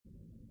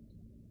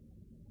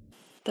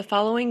The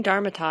following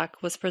Dharma talk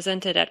was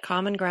presented at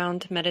Common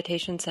Ground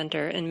Meditation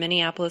Center in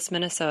Minneapolis,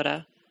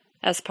 Minnesota,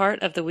 as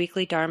part of the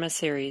weekly Dharma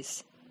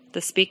series.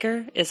 The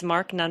speaker is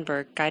Mark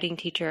Nunberg, guiding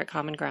teacher at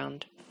Common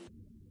Ground.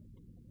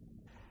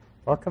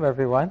 Welcome,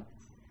 everyone.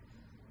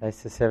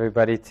 Nice to see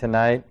everybody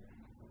tonight.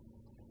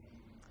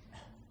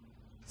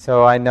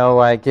 So I know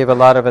I gave a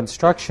lot of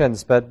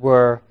instructions, but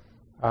we're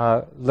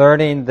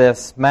learning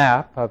this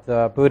map of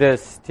the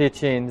Buddha's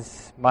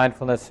teachings,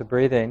 mindfulness of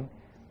breathing,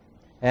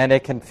 and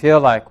it can feel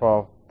like,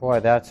 well, boy,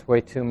 that's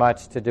way too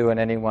much to do in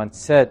any one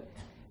sit.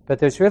 But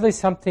there's really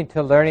something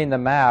to learning the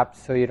map,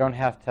 so you don't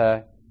have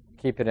to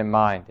keep it in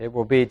mind. It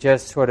will be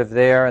just sort of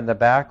there in the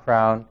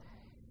background,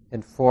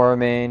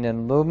 informing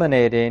and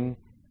illuminating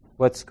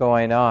what's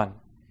going on.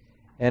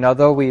 And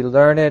although we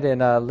learn it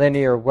in a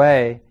linear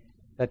way,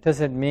 that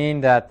doesn't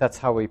mean that that's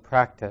how we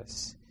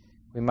practice.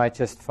 We might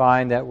just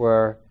find that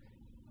we're,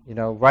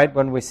 right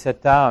when we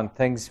sit down,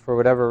 things for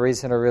whatever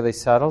reason are really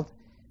settled,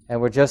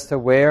 and we're just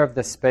aware of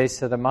the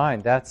space of the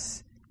mind.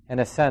 That's, in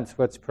a sense,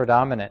 what's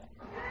predominant.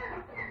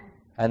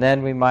 And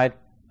then we might,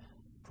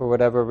 for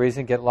whatever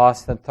reason, get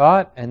lost in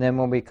thought, and then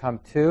when we come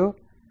to,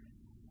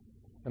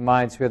 the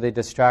mind's really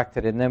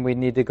distracted, and then we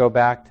need to go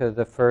back to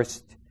the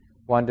first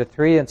 1 to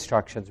 3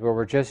 instructions, where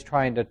we're just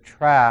trying to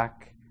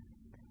track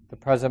the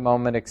present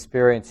moment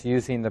experience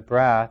using the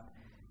breath,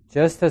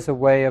 just as a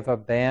way of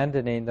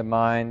abandoning the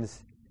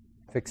mind's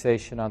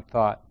fixation on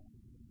thought.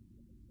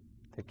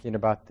 Thinking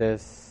about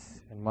this,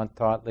 and one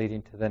thought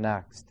leading to the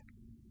next.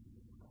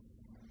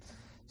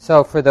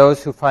 So for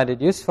those who find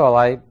it useful,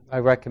 I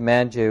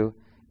recommend you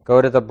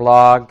go to the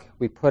blog.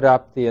 We put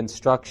up the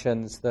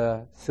instructions,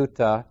 the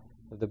sutta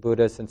of the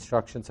Buddha's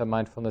instructions on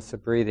mindfulness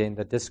of breathing,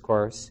 the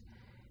discourse.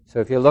 So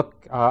if you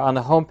look on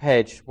the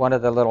homepage, one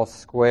of the little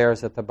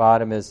squares at the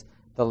bottom is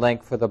the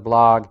link for the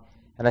blog.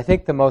 And I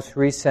think the most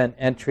recent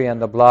entry on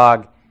the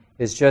blog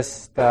is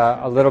just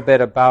a little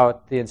bit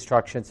about the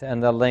instructions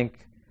and the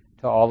link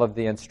to all of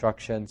the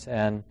instructions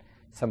and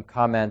some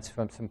comments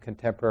from some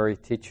contemporary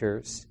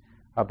teachers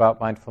about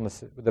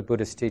mindfulness, the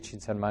Buddhist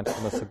teachings on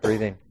mindfulness of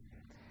breathing.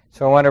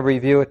 So I want to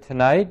review it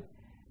tonight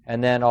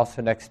and then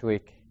also next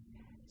week.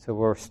 So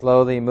we're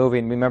slowly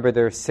moving. Remember,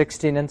 there are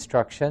 16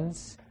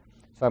 instructions.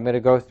 So I'm going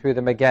to go through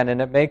them again,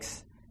 and it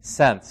makes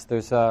sense.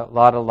 There's a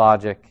lot of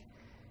logic.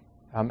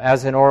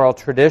 As an oral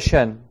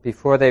tradition,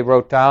 before they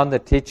wrote down the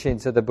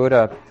teachings of the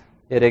Buddha,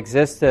 it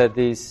existed,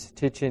 these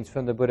teachings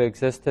from the Buddha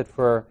existed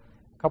for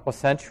a couple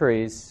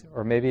centuries,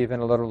 or maybe even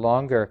a little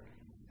longer,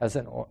 as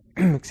an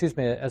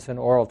as an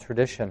oral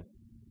tradition.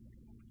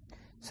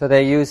 So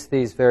they used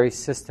these very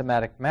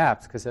systematic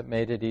maps because it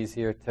made it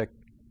easier to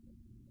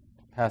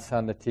pass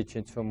on the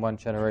teachings from one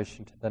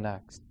generation to the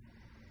next.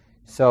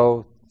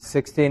 So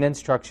 16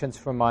 instructions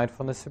for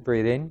mindfulness of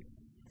breathing.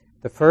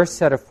 The first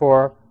set of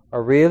 4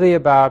 are really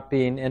about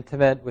being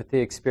intimate with the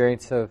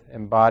experience of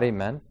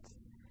embodiment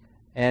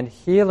and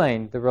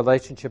healing the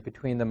relationship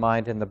between the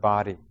mind and the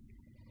body.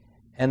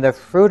 And the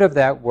fruit of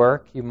that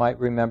work, you might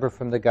remember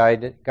from the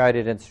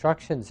guided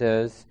instructions,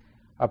 is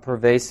a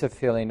pervasive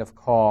feeling of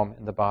calm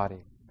in the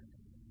body.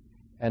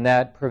 And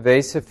that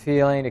pervasive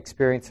feeling,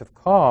 experience of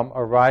calm,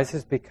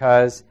 arises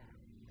because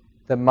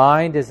the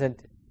mind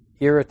isn't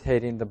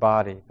irritating the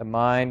body. The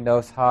mind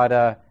knows how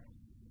to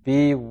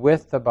be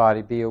with the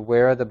body, be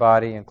aware of the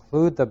body,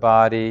 include the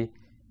body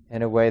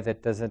in a way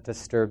that doesn't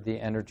disturb the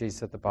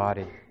energies of the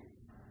body.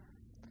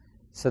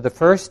 So the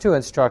first 2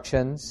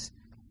 instructions,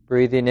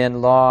 breathing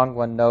in long,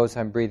 one knows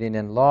I'm breathing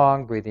in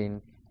long,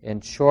 breathing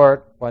in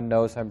short, one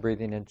knows I'm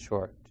breathing in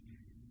short.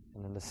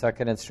 And then the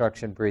second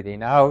instruction,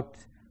 breathing out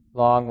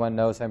long, one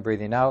knows I'm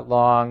breathing out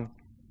long,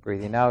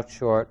 breathing out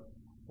short,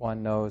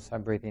 one knows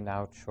I'm breathing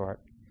out short.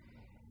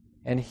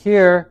 And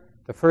here,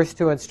 the first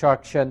 2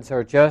 instructions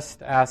are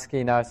just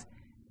asking us,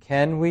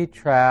 can we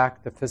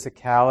track the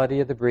physicality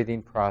of the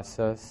breathing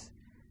process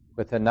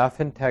with enough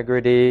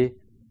integrity,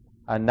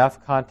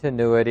 enough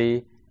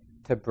continuity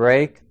to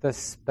break the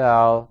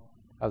spell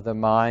of the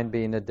mind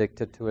being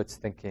addicted to its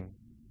thinking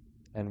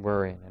and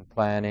worrying and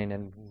planning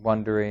and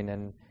wondering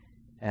and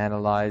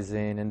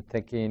analyzing and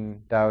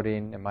thinking,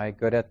 doubting, am I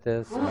good at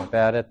this? Am I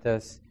bad at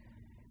this?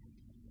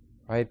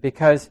 Right?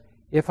 Because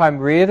if I'm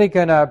really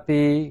going to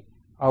be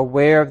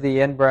aware of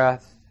the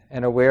in-breath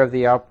and aware of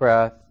the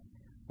out-breath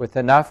with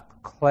enough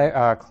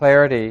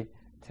clarity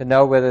to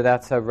know whether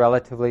that's a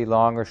relatively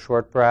long or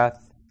short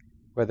breath,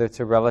 whether it's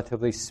a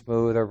relatively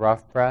smooth or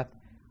rough breath,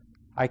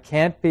 I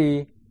can't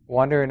be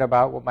wondering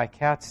about what my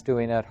cat's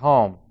doing at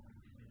home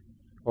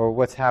or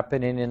what's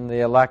happening in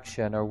the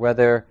election or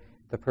whether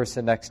the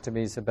person next to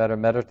me is a better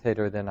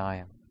meditator than I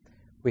am.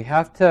 We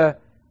have to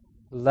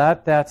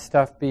let that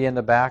stuff be in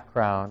the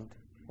background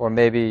or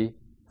maybe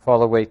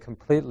fall away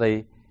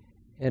completely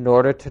in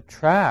order to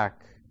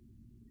track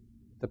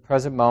the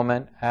present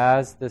moment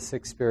as this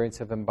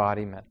experience of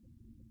embodiment.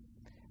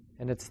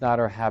 And it's not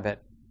our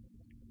habit.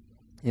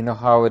 You know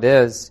how it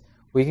is.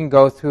 We can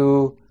go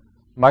through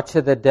much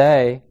of the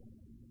day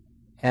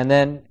and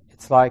then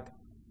it's like,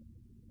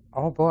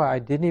 oh boy, I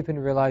didn't even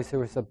realize there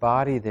was a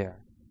body there.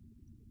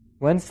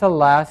 When's the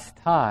last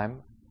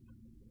time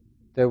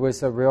there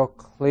was a real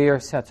clear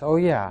sense, oh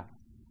yeah,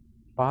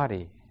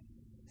 body,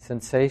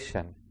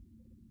 sensation,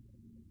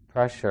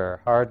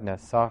 pressure,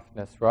 hardness,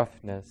 softness,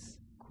 roughness,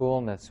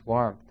 coolness,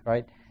 warmth,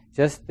 right?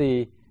 Just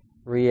the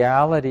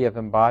reality of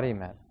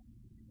embodiment.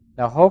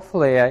 Now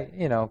hopefully,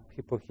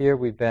 people here,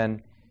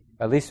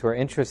 at least we're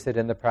interested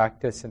in the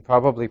practice and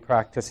probably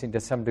practicing to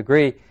some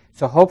degree.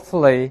 So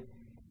hopefully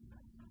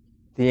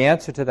the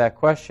answer to that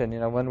question,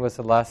 when was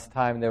the last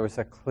time there was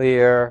a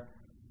clear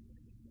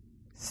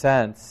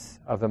sense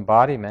of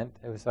embodiment?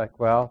 It was like,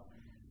 well,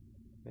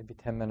 maybe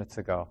 10 minutes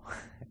ago,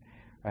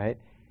 right?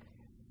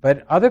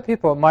 But other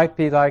people, it might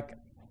be like,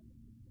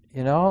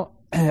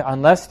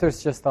 unless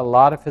there's just a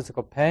lot of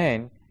physical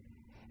pain,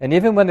 and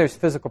even when there's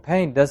physical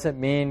pain, doesn't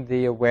mean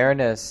the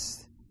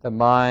awareness, the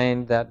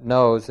mind that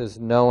knows is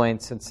knowing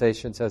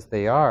sensations as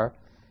they are.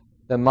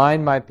 The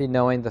mind might be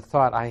knowing the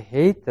thought, I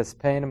hate this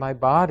pain in my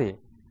body.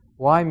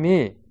 Why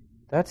me?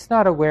 That's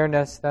not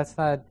awareness, that's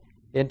not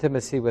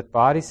intimacy with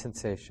body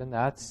sensation,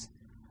 that's,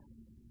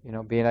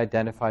 being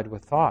identified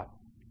with thought.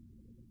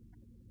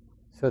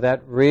 So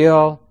that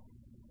real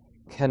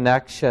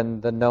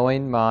connection, the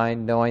knowing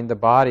mind, knowing the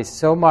body,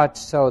 so much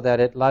so that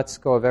it lets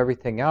go of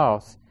everything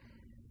else,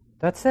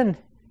 that's an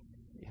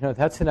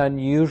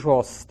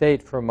unusual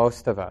state for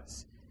most of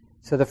us.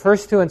 So the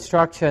first two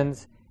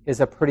instructions is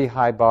a pretty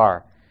high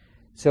bar.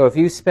 So if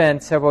you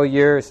spend several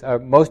years,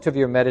 most of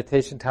your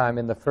meditation time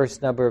in the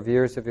first number of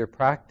years of your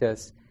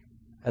practice,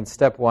 and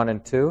step 1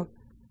 and 2,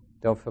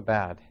 don't feel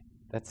bad.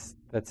 That's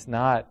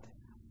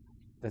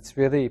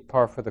really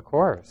par for the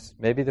course.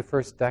 Maybe the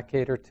first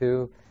decade or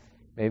two,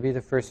 maybe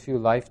the first few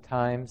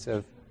lifetimes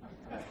of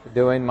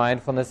doing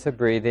mindfulness of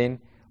breathing,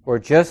 or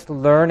just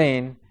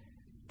learning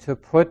to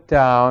put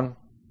down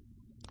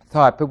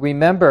thought. But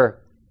remember,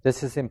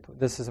 this is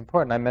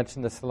important. I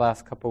mentioned this the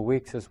last couple of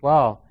weeks as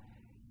well.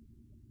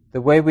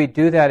 The way we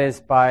do that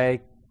is by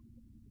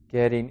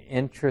getting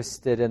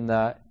interested in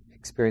the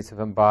experience of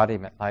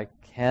embodiment. Like,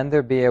 can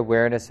there be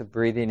awareness of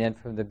breathing in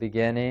from the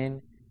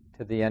beginning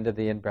to the end of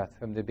the in-breath,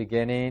 from the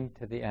beginning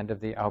to the end of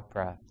the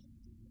out-breath?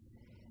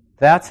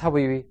 That's how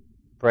we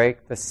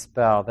break the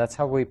spell. That's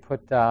how we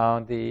put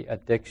down the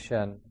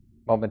addiction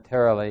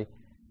momentarily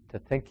to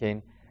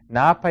thinking.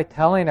 Not by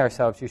telling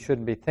ourselves you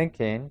shouldn't be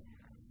thinking,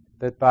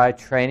 but by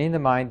training the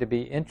mind to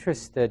be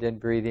interested in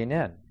breathing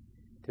in,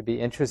 to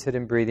be interested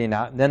in breathing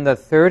out. And then the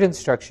third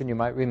instruction you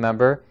might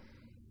remember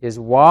is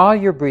while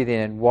you're breathing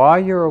in, while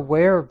you're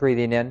aware of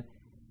breathing in,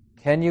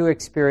 can you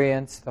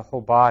experience the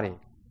whole body?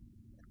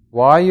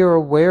 While you're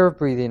aware of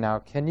breathing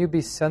out, can you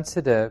be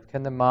sensitive?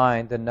 Can the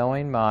mind, the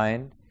knowing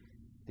mind,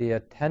 the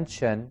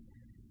attention,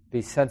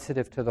 be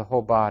sensitive to the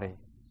whole body?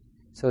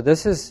 So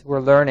we're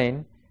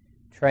learning,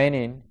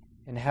 training,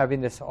 in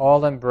having this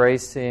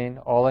all-embracing,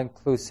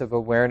 all-inclusive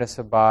awareness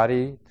of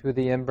body through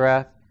the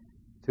in-breath,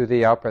 through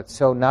the out-breath.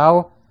 So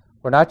now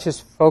we're not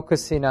just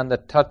focusing on the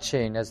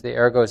touching as the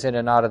air goes in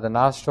and out of the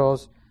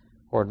nostrils,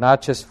 or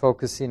not just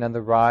focusing on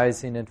the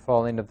rising and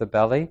falling of the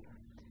belly.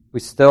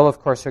 We still, of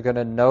course, are going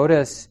to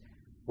notice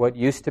what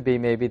used to be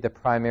maybe the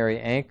primary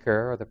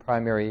anchor or the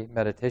primary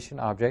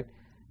meditation object,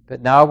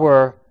 but now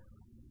we're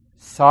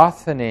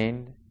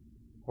softening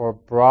or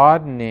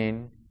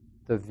broadening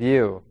the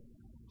view.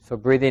 So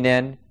breathing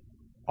in,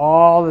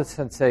 all the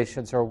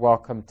sensations are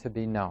welcome to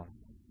be known.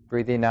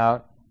 Breathing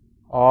out,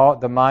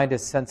 the mind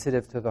is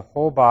sensitive to the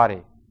whole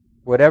body.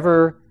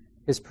 Whatever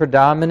is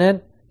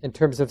predominant in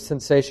terms of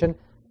sensation,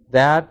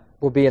 that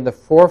will be in the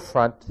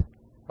forefront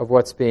of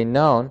what's being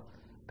known.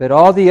 But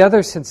all the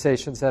other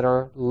sensations that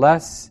are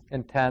less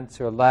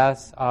intense or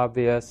less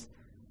obvious,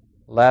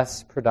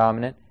 less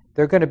predominant,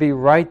 they're going to be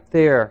right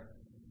there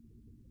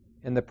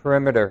in the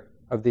perimeter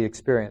of the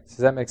experience. Does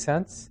that make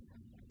sense?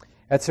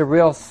 It's a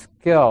real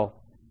skill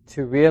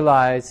to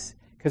realize,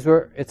 because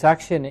it's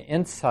actually an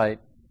insight.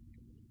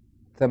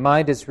 The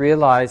mind is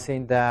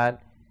realizing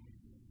that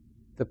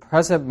the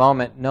present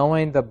moment,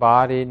 knowing the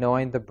body,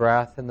 knowing the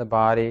breath in the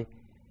body,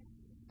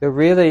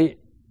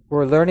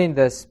 we're learning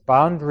this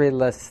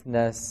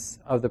boundarylessness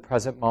of the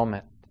present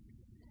moment.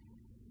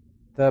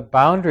 The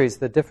boundaries,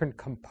 the different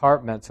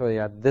compartments,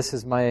 this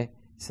is my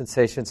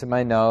sensations in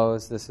my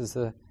nose, this is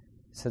the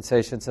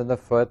sensations in the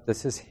foot,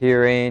 this is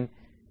hearing,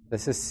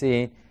 this is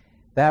seeing.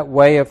 That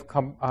way of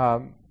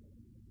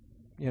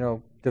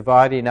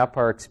dividing up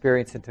our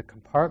experience into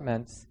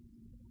compartments,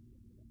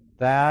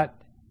 that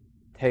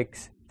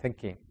takes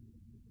thinking.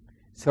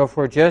 So if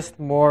we're just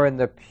more in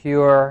the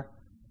pure,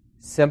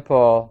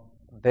 simple,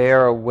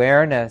 bare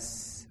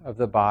awareness of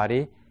the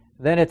body,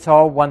 then it's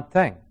all one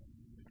thing.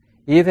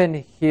 Even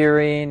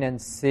hearing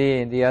and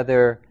seeing the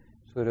other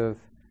sort of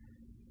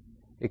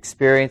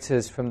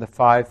experiences from the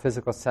 5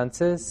 physical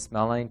senses,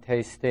 smelling,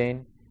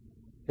 tasting,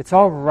 it's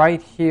all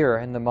right here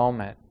in the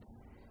moment.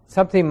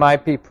 Something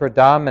might be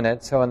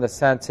predominant, so in the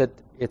sense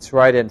it's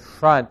right in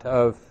front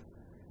of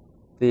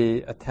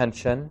the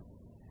attention,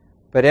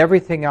 but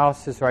everything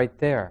else is right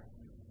there.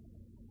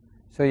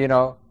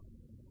 So,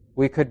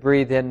 we could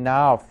breathe in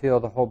now, feel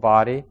the whole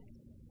body,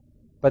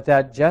 but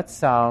that jet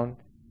sound,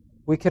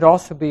 we could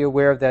also be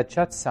aware of that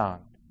jet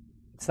sound.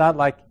 It's not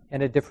like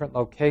in a different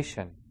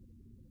location.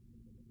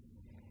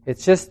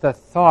 It's just the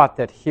thought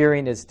that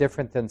hearing is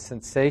different than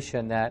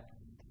sensation that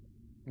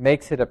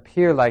makes it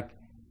appear like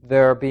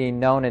they're being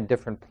known in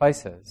different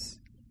places.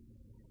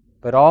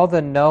 But all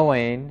the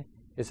knowing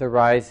is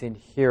arising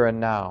here and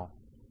now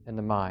in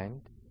the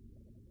mind,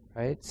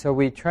 right? So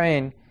we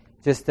train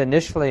just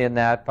initially in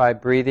that by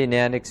breathing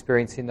in,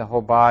 experiencing the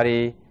whole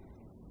body,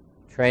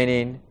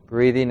 training,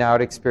 breathing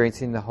out,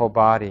 experiencing the whole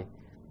body.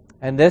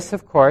 And this,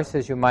 of course,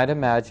 as you might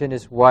imagine,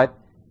 is what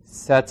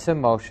sets in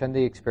motion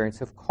the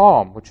experience of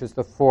calm, which is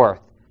the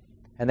fourth.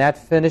 And that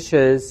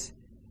finishes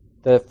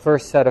the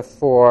first set of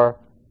four,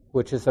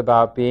 which is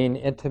about being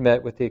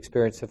intimate with the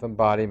experience of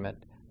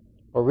embodiment,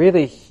 or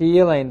really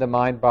healing the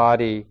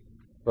mind-body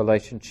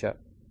relationship.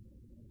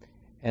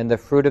 And the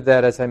fruit of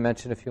that, as I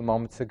mentioned a few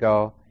moments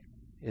ago,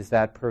 is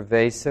that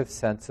pervasive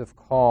sense of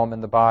calm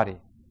in the body.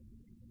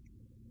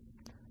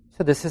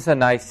 So this is a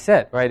nice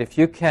sit, right? If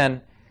you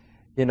can,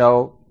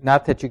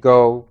 not that you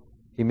go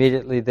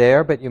immediately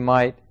there, but you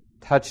might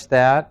touch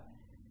that.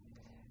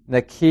 And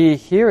the key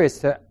here is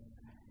to,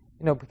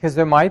 because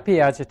there might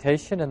be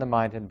agitation in the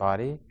mind and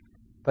body,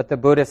 but the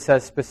Buddha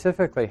says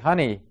specifically,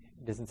 honey,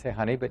 he doesn't say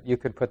honey, but you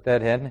could put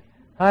that in,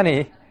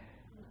 honey,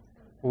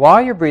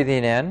 while you're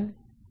breathing in,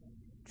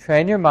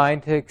 train your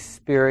mind to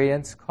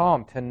experience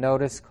calm, to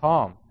notice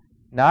calm.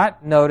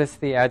 Not notice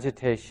the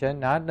agitation,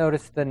 not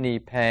notice the knee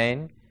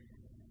pain,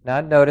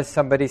 not notice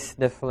somebody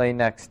sniffling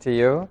next to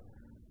you,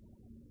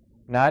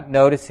 not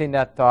noticing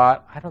that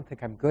thought, I don't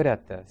think I'm good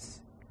at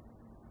this.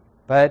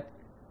 But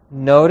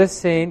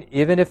noticing,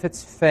 even if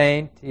it's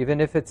faint, even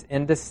if it's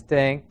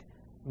indistinct,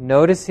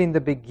 noticing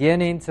the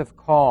beginnings of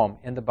calm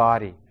in the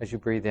body as you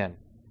breathe in.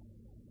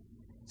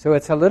 So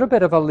it's a little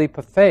bit of a leap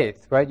of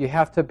faith, right? You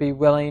have to be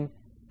willing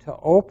to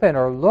open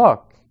or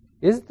look.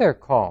 Is there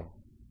calm?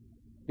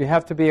 You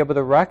have to be able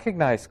to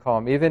recognize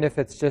calm, even if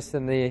it's just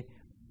in the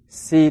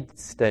seed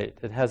state.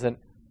 It hasn't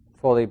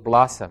fully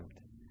blossomed.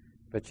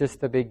 But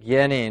just the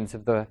beginnings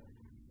of the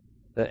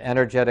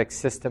energetic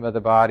system of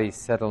the body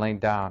settling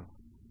down.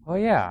 Oh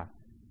yeah,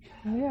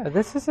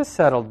 this is a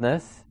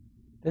settledness.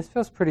 This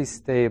feels pretty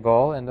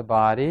stable in the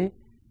body.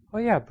 Oh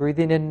yeah,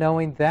 breathing in,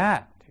 knowing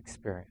that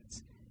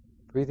experience.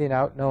 Breathing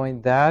out,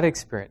 knowing that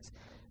experience.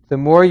 The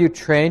more you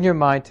train your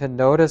mind to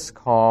notice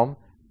calm,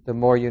 the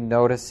more you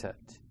notice it.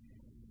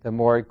 The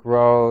more it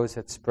grows,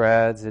 it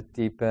spreads, it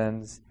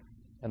deepens,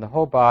 and the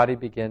whole body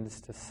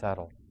begins to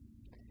settle.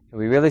 And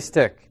we really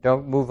stick.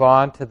 Don't move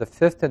on to the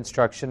fifth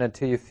instruction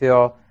until you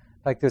feel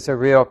like there's a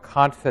real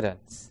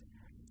confidence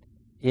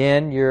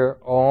in your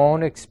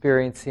own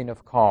experiencing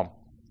of calm.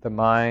 The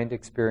mind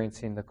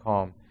experiencing the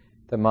calm.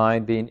 The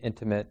mind being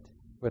intimate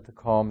with the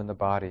calm in the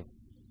body.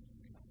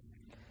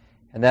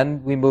 And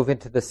then we move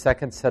into the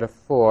second set of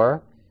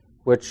four,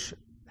 which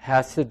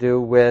has to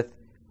do with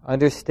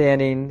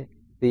understanding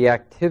the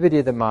activity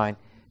of the mind.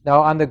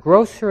 Now, on the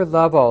grosser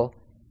level,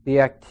 the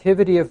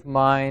activity of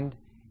mind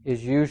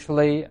is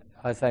usually,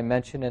 as I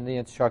mentioned in the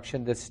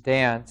instruction, this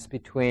dance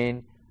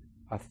between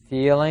a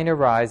feeling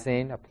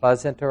arising, a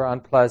pleasant or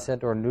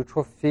unpleasant or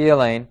neutral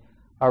feeling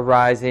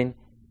arising,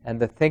 and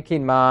the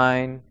thinking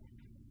mind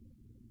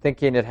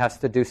thinking it has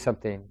to do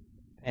something.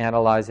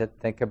 Analyze it,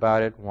 think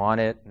about it, want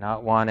it,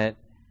 not want it.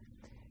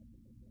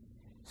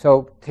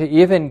 So to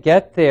even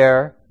get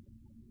there,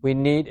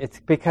 it's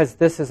because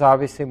this is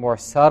obviously more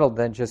subtle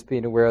than just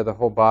being aware of the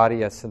whole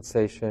body as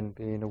sensation,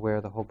 being aware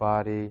of the whole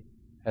body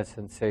as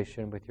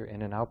sensation with your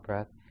in and out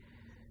breath.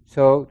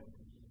 So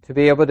to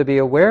be able to be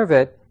aware of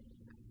it,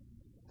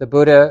 the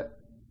Buddha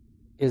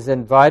is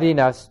inviting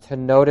us to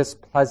notice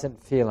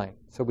pleasant feeling.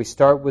 So we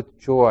start with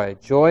joy.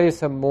 Joy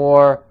is a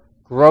more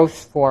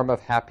gross form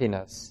of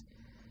happiness.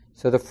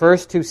 So the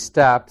first two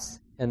steps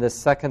in the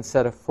second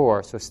set of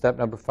four, so step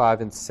number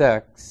 5 and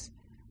 6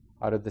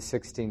 out of the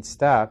 16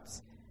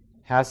 steps,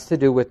 has to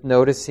do with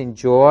noticing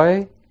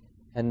joy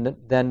and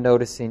then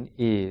noticing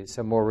ease,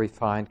 a more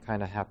refined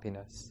kind of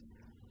happiness.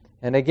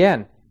 And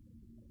again,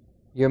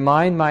 your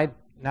mind might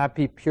not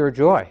be pure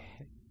joy.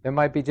 There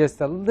might be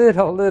just a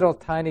little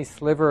tiny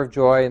sliver of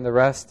joy, and the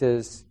rest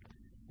is,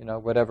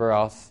 whatever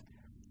else,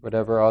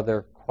 whatever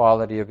other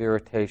quality of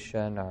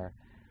irritation or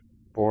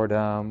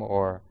boredom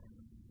or...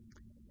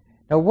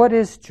 Now, what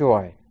is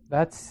joy?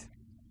 That's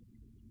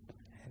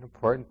an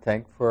important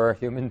thing for a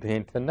human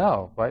being to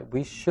know, right?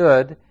 We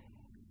should,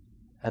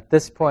 at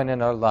this point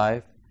in our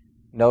life,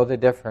 know the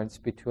difference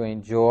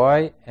between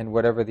joy and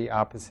whatever the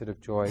opposite of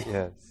joy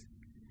is.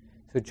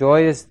 So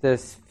joy is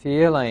this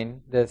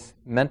feeling, this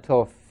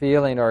mental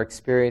feeling or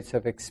experience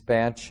of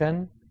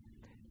expansion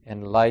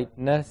and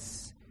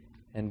lightness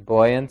and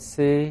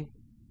buoyancy,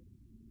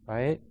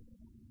 right?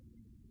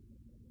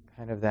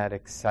 Kind of that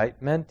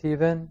excitement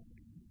even.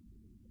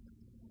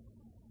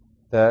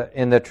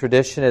 In the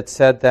tradition it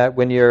said that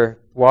when you're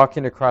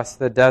walking across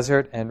the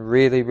desert and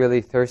really,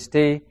 really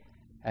thirsty,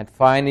 and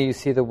finally you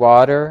see the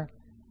water,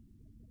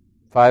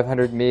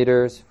 500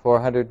 meters,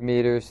 400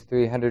 meters,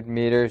 300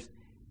 meters,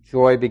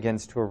 joy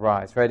begins to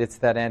arise, right? It's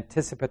that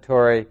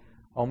anticipatory,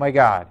 oh my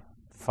God,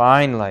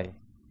 finally.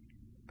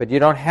 But you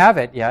don't have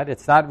it yet.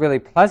 It's not really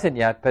pleasant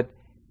yet, but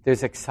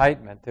there's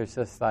excitement. There's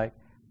this like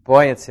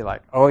buoyancy,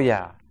 like, oh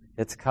yeah,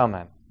 it's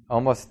coming,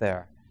 almost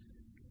there.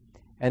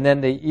 And then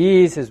the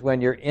ease is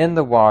when you're in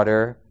the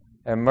water,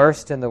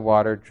 immersed in the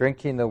water,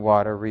 drinking the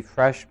water,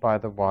 refreshed by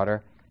the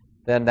water,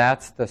 then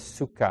that's the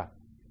sukha.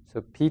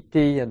 So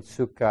piti and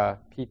sukha.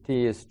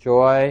 Piti is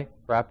joy,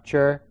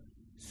 rapture.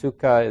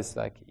 Sukha is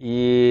like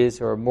ease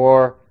or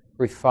more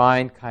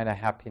refined kind of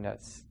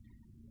happiness.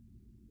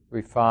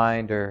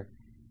 Refined or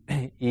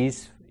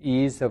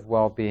ease of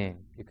well-being,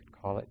 you could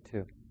call it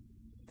too.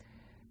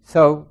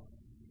 So,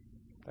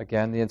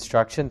 again, the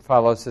instruction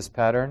follows this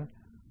pattern.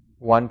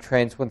 One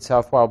trains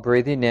oneself while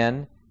breathing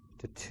in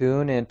to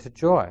tune into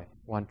joy.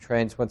 One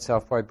trains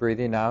oneself while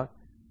breathing out,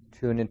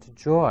 tune into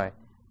joy.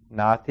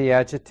 Not the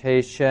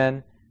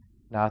agitation,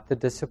 not the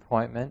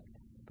disappointment,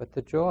 but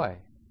the joy.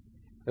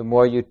 The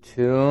more you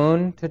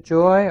attune to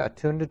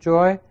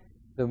joy,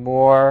 the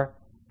more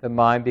the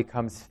mind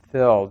becomes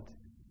filled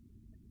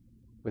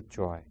with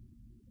joy.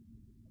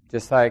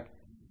 Just like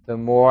the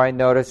more I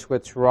notice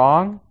what's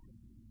wrong,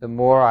 the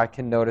more I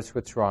can notice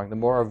what's wrong, the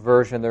more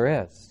aversion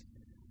there is.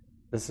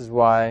 This is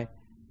why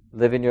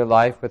living your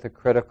life with a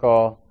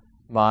critical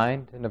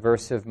mind, an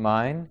aversive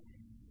mind,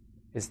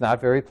 is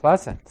not very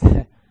pleasant.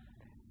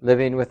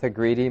 Living with a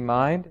greedy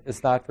mind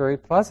is not very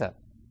pleasant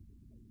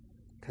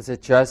because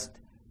it just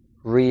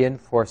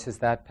reinforces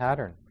that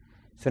pattern.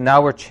 So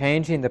now we're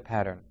changing the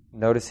pattern.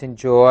 Noticing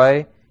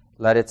joy,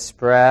 let it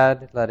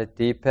spread, let it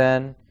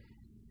deepen.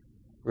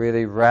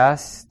 Really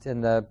rest in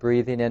the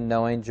breathing in,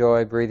 knowing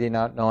joy, breathing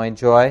out, knowing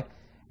joy.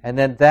 And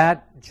then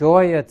that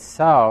joy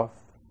itself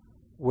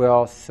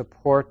will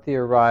support the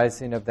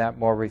arising of that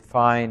more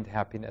refined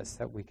happiness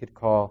that we could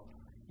call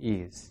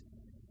ease.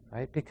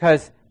 Right?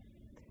 Because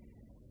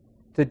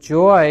the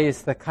joy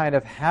is the kind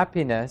of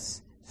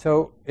happiness,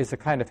 so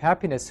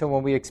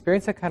when we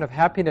experience that kind of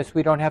happiness,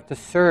 we don't have to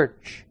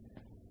search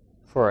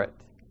for it.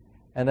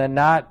 And then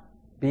not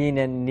being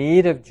in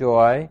need of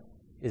joy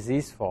is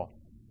easeful.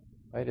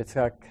 Right? It's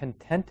a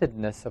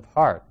contentedness of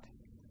heart.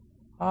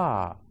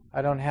 I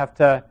don't have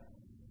to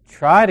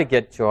try to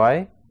get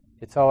joy.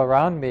 It's all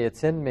around me.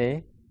 It's in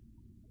me.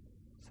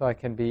 So I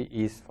can be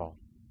easeful.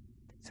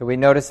 So we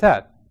notice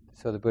that.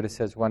 So the Buddha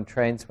says, one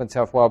trains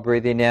oneself while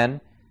breathing in,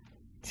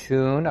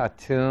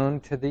 attune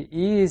to the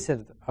ease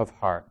of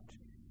heart,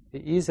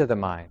 the ease of the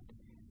mind.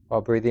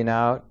 While breathing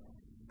out,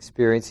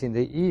 experiencing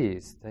the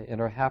ease, the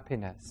inner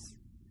happiness.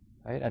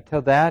 Right?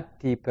 Until that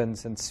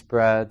deepens and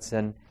spreads,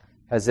 and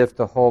as if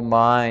the whole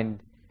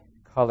mind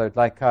colored,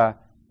 like a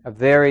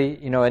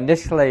very,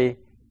 initially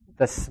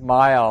the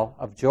smile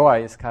of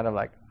joy is kind of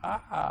like,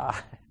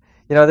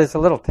 there's a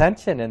little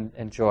tension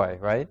in joy,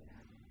 right?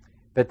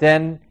 But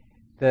then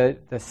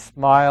the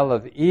smile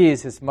of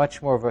ease is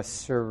much more of a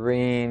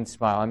serene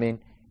smile. I mean,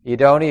 you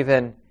don't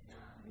even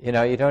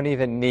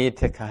need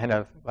to kind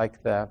of,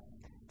 like the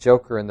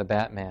Joker in the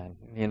Batman,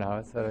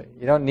 so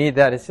you don't need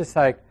that. It's just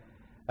like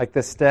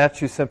the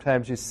statue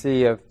sometimes you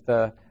see of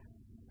the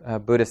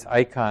Buddhist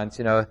icons,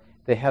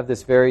 they have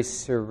this very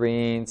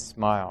serene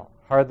smile,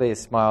 hardly a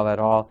smile at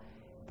all.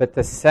 But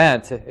the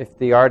sense, if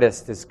the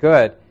artist is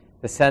good,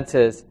 the sense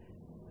is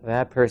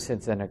that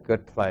person's in a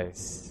good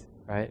place,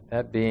 right?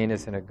 That being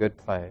is in a good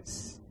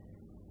place.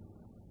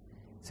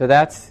 So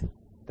that's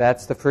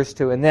the first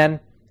two. And then,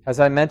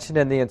 as I mentioned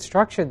in the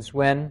instructions,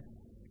 when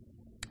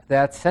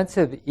that sense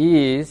of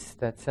ease,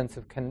 that sense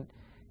of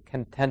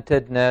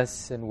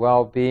contentedness and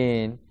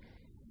well-being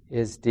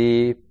is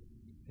deep,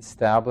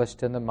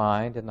 established in the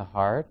mind, in the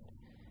heart,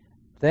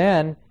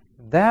 then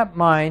that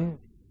mind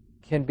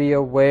can be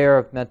aware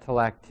of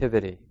mental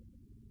activity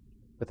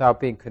without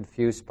being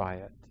confused by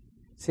it.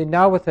 See,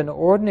 now with an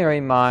ordinary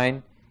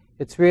mind,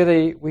 it's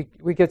really,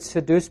 we get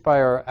seduced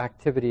by our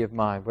activity of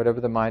mind, whatever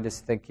the mind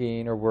is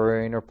thinking or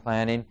worrying or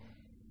planning.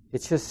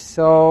 It's just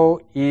so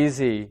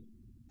easy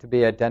to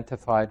be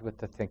identified with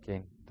the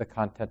thinking, the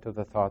content of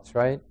the thoughts,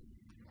 right?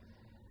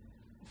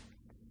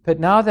 But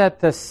now that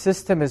the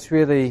system is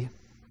really,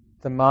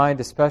 the mind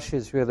especially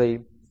is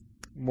really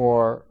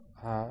more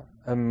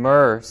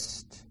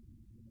immersed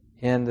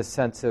in the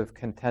sense of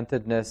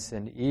contentedness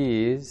and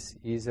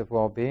ease of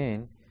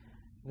well-being,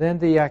 then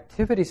the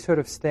activity sort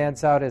of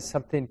stands out as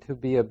something to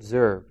be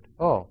observed.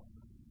 Oh,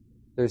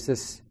 there's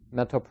this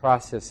mental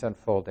process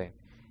unfolding.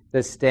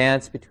 This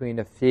dance between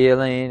a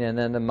feeling and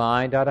then the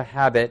mind, out of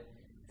habit,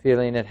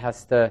 feeling it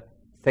has to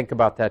think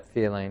about that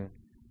feeling.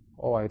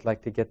 Oh, I'd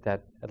like to get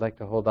that. I'd like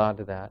to hold on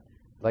to that.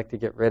 I'd like to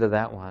get rid of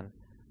that one.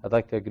 I'd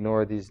like to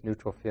ignore these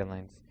neutral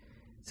feelings.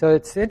 So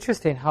it's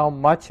interesting how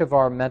much of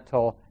our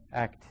mental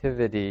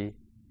activity,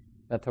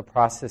 mental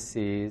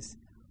processes,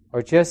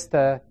 are just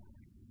the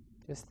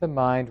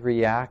mind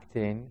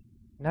reacting,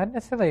 not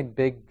necessarily in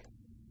big,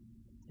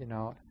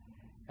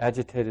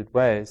 agitated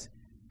ways,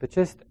 but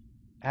just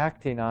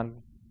acting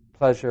on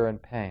pleasure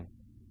and pain.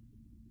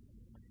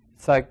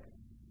 It's like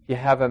you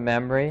have a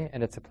memory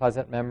and it's a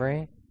pleasant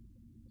memory,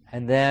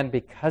 and then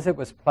because it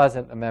was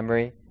pleasant, a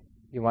memory,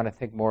 you want to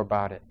think more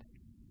about it.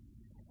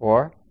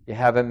 Or you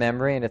have a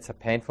memory and it's a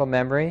painful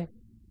memory,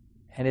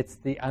 And it's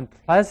the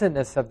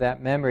unpleasantness of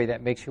that memory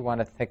that makes you want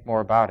to think more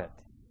about it.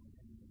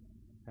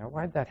 Now,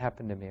 why did that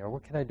happen to me? Or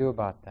what can I do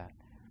about that?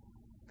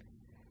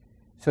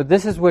 So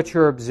this is what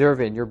you're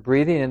observing. You're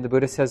breathing in. The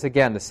Buddha says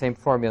again, the same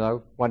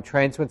formula. One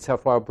trains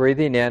oneself while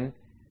breathing in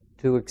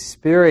to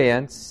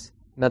experience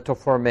mental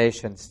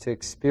formations, to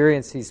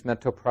experience these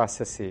mental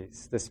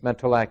processes, this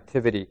mental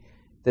activity,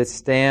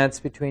 this dance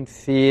between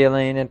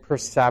feeling and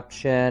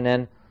perception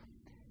and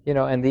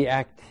the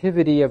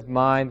activity of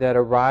mind that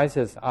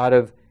arises out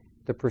of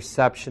the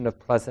perception of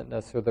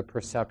pleasantness or the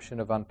perception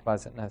of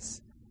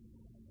unpleasantness.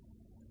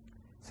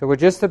 So we're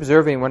just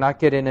observing. We're not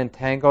getting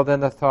entangled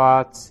in the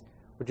thoughts.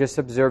 We're just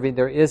observing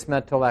there is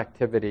mental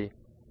activity.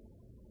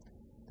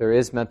 There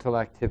is mental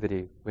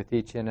activity with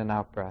each in and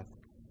out breath.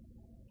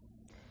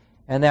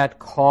 And that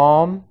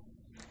calm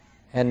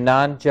and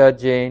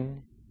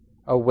non-judging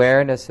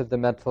awareness of the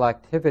mental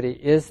activity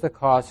is the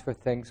cause for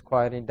things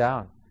quieting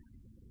down.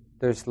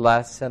 There's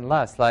less and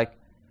less. Like,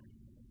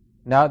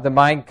 now the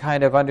mind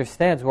kind of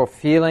understands, well,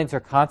 feelings are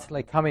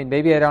constantly coming.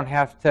 Maybe I don't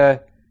have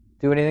to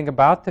do anything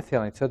about the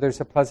feeling. So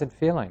there's a pleasant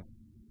feeling.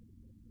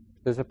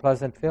 There's a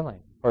pleasant feeling.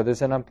 Or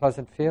there's an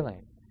unpleasant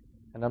feeling.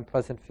 An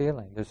unpleasant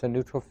feeling. There's a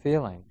neutral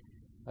feeling.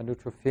 A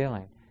neutral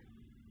feeling.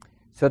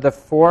 So the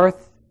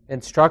fourth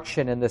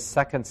instruction in the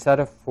second set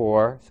of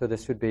 4, so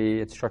this would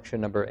be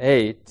instruction number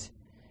 8,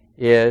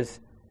 is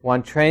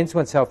one trains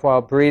oneself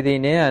while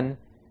breathing in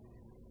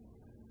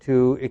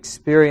to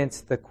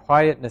experience the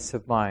quietness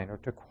of mind, or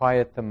to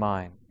quiet the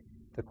mind,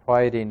 the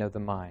quieting of the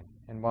mind.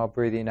 And while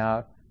breathing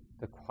out,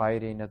 the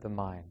quieting of the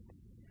mind.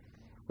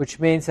 Which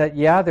means that,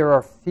 there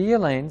are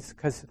feelings,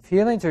 because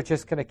feelings are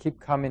just going to keep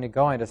coming and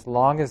going. As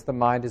long as the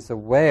mind is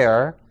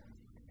aware,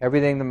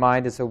 everything the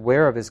mind is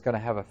aware of is going to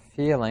have a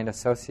feeling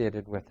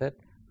associated with it.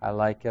 I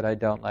like it, I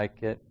don't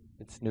like it,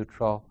 it's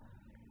neutral.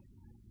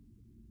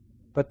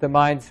 But the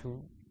mind's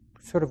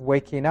sort of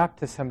waking up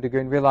to some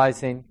degree and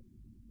realizing,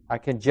 I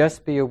can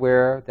just be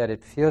aware that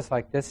it feels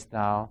like this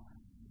now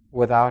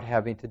without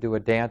having to do a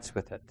dance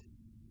with it,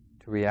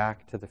 to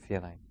react to the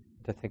feeling,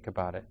 to think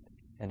about it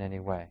in any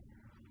way.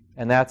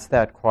 And that's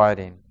that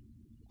quieting.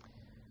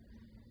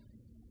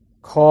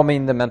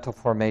 Calming the mental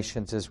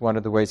formations is one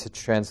of the ways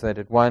it's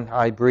translated. One,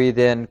 I breathe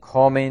in,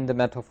 calming the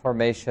mental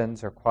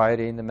formations, or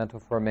quieting the mental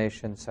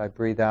formations. I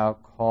breathe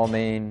out,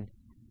 calming,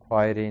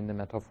 quieting the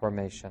mental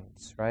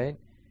formations, right?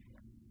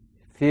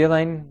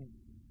 Feeling,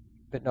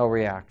 but no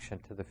reaction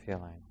to the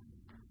feeling.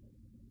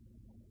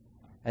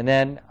 And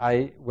then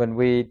when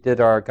we did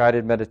our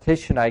guided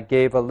meditation, I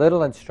gave a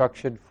little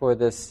instruction for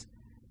this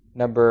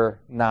number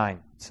 9.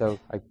 So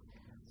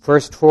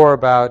first 4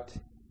 about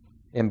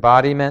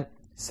embodiment,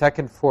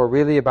 second 4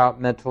 really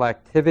about mental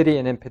activity,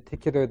 and in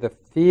particular the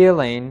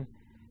feeling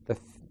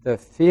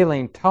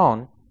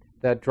tone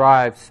that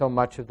drives so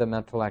much of the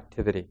mental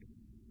activity.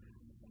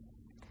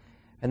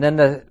 And then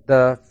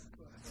the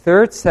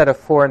third set of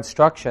 4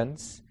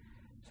 instructions,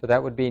 so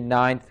that would be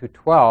 9 through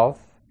 12,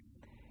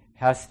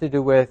 has to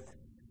do with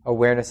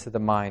awareness of the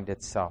mind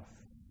itself.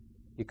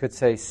 You could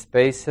say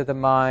space of the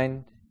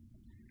mind.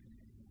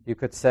 You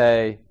could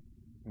say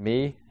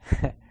me,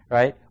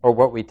 right? Or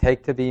what we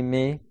take to be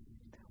me.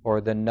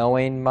 Or the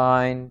knowing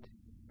mind,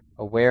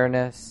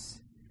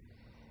 awareness.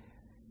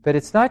 But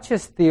it's not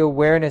just the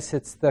awareness,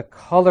 it's the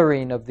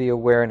coloring of the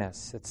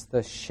awareness. It's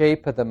the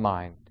shape of the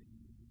mind,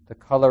 the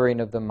coloring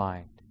of the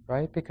mind,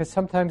 right? Because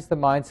sometimes the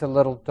mind's a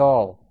little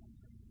dull.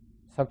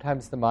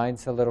 Sometimes the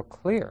mind's a little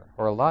clear,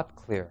 or a lot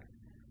clearer.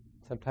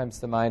 Sometimes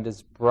the mind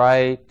is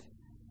bright.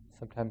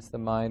 Sometimes the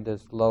mind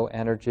is low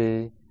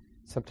energy.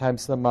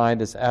 Sometimes the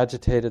mind is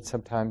agitated.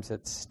 Sometimes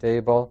it's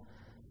stable.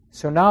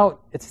 So now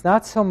it's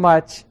not so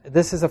much,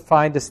 this is a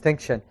fine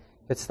distinction,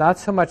 it's not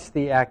so much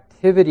the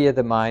activity of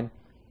the mind,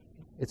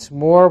 it's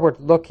more we're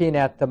looking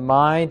at the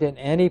mind and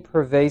any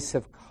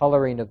pervasive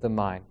coloring of the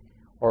mind,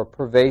 or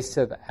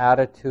pervasive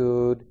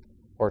attitude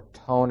or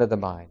tone of the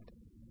mind,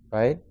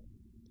 right?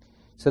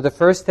 So the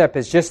first step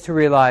is just to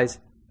realize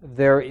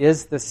there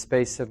is this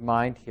space of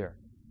mind here.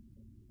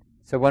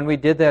 So when we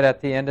did that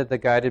at the end of the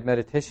guided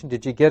meditation,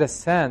 did you get a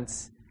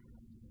sense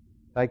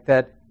like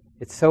that?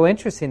 It's so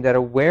interesting that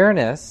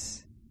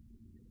awareness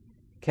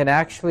can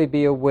actually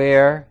be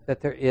aware that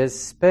there is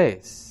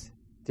space.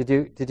 Did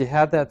you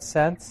have that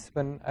sense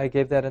when I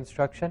gave that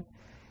instruction?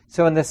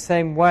 So in the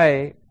same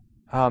way,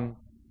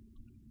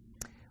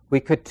 we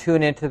could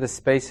tune into the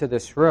space of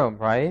this room,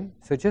 right?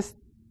 So just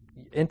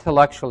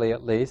intellectually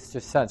at least,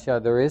 just sense,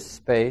 there is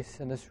space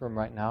in this room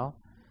right now.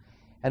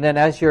 And then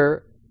as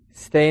you're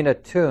staying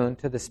attuned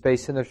to the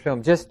space in this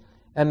room, just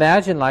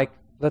imagine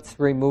let's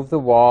remove the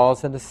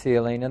walls and the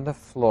ceiling and the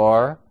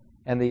floor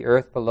and the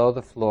earth below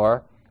the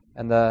floor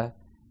and the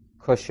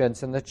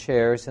cushions and the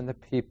chairs and the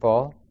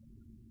people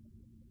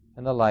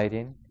and the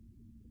lighting.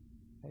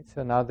 Right?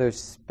 So now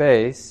there's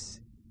space.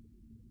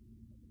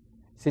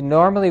 See,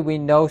 normally we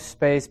know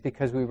space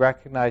because we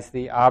recognize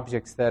the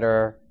objects that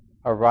are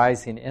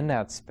arising in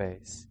that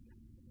space.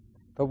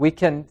 But we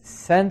can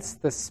sense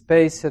the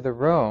space of the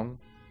room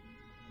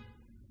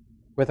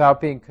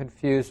without being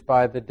confused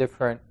by the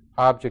different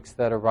objects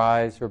that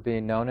arise or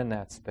being known in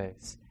that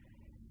space.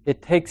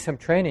 It takes some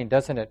training,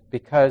 doesn't it?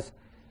 Because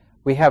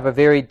we have a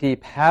very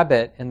deep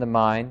habit in the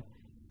mind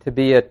to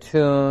be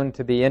attuned,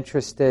 to be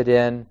interested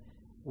in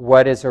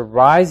what is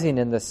arising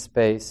in the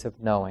space of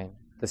knowing,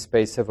 the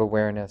space of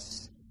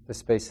awareness, the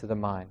space of the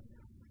mind.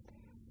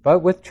 But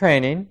with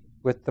training,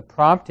 with the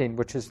prompting,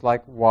 which is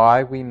like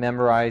why we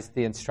memorize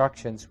the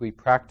instructions, we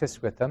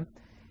practice with them,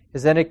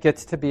 is then it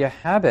gets to be a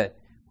habit.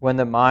 When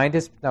the mind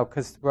is, now,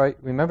 because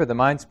remember, the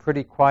mind's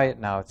pretty quiet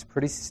now, it's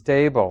pretty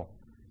stable.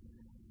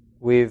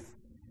 We've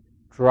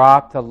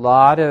dropped a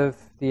lot of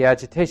the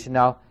agitation.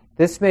 Now,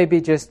 this may be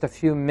just a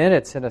few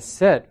minutes in a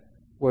sit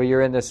where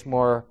you're in this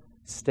more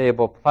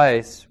stable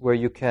place where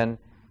you can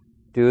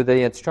do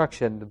the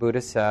instruction. The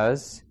Buddha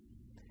says,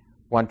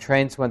 one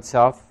trains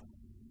oneself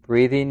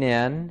breathing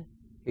in,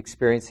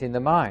 experiencing the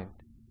mind.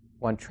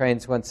 One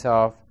trains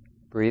oneself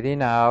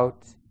breathing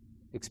out,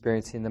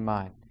 experiencing the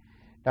mind.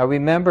 Now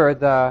remember,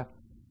 the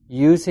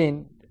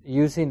using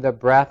the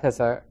breath as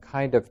a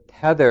kind of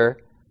tether,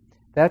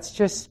 that's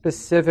just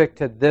specific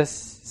to this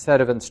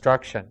set of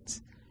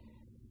instructions.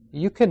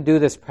 You can do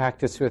this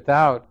practice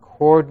without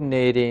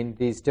coordinating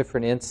these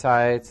different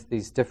insights,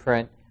 these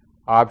different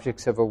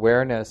objects of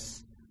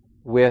awareness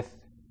with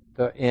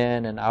the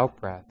in and out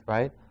breath,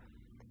 right?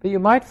 But you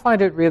might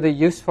find it really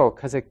useful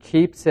because it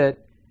keeps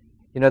it,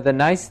 the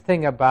nice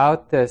thing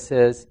about this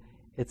is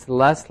it's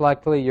less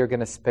likely you're going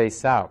to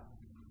space out.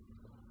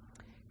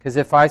 Because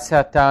if I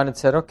sat down and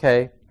said,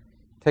 okay,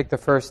 take the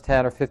first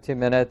 10 or 15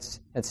 minutes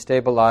and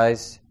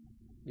stabilize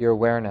your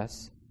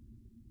awareness,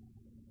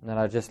 and then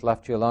I just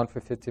left you alone for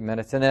 15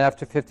 minutes, and then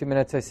after 15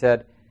 minutes I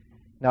said,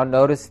 now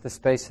notice the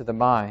space of the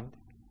mind.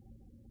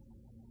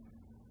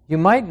 You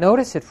might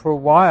notice it for a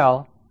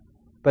while,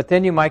 but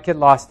then you might get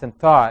lost in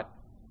thought.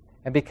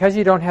 And because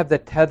you don't have the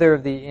tether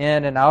of the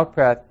in and out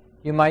breath,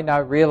 you might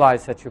not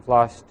realize that you've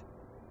lost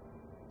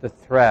the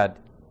thread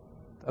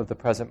of the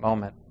present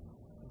moment,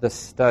 the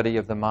study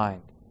of the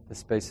mind, the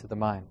space of the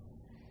mind.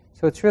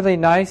 So it's really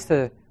nice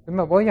to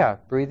remember,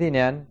 breathing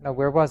in, now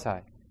where was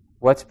I?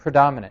 What's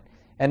predominant?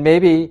 And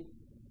maybe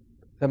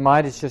the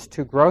mind is just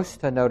too gross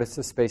to notice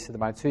the space of the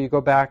mind. So you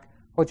go back,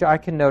 I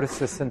can notice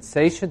the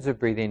sensations of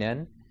breathing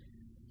in,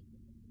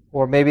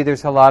 or maybe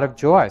there's a lot of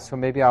joy, so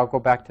maybe I'll go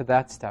back to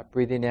that step.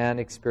 Breathing in,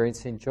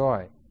 experiencing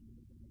joy.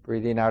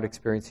 Breathing out,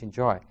 experiencing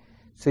joy.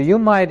 So you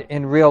might,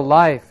 in real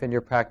life, in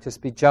your practice,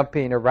 be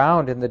jumping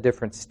around in the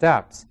different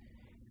steps.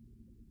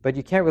 But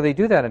you can't really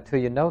do that until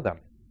you know them.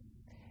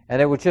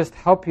 And it will just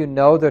help you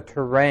know the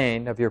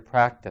terrain of your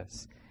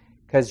practice.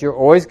 Because you're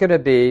always going to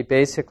be,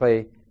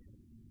 basically,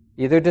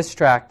 either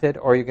distracted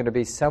or you're going to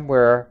be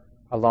somewhere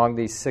along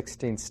these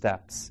 16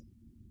 steps.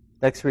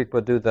 Next week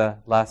we'll do the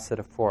last set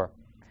of 4.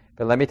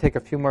 But let me take a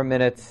few more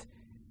minutes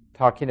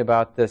talking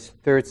about this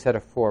third set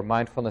of 4,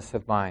 mindfulness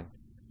of mind.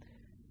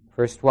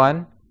 First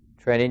one,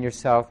 training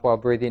yourself while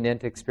breathing in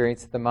to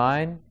experience the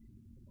mind.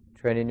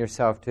 Training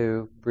yourself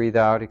to breathe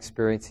out,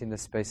 experiencing the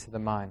space of the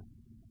mind.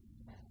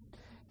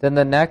 Then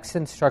the next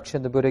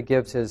instruction the Buddha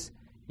gives is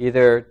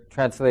either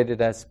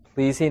translated as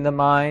pleasing the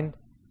mind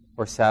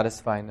or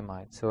satisfying the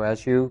mind. So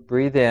as you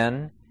breathe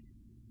in,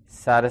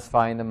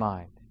 satisfying the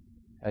mind.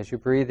 As you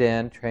breathe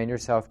in, train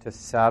yourself to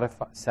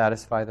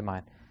satisfy the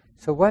mind.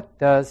 So what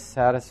does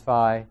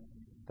satisfy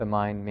the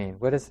mind mean?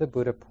 What is the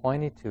Buddha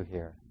pointing to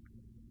here?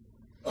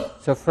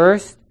 So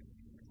first,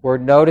 we're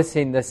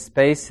noticing the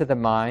space of the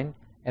mind,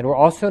 and we're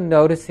also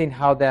noticing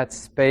how that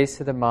space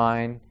of the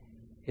mind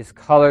is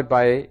colored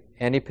by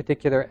any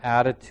particular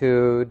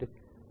attitude,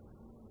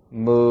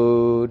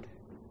 mood,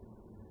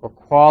 or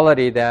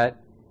quality that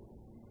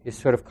is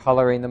sort of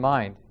coloring the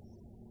mind.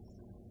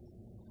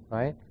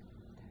 Right?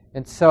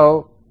 And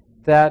so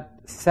that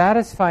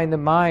satisfying the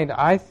mind,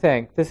 I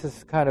think, this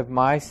is kind of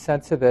my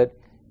sense of it,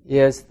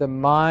 is the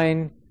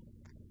mind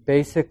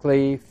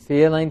basically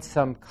feeling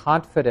some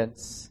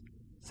confidence,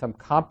 some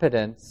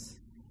competence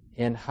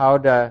in how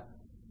to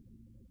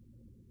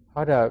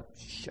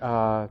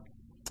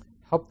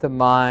help the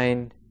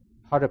mind,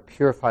 how to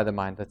purify the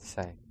mind, let's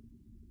say,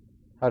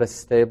 how to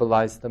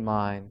stabilize the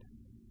mind,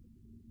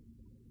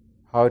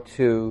 how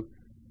to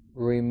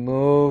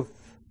remove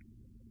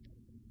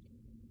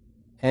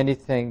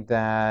anything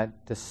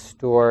that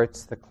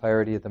distorts the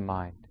clarity of the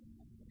mind.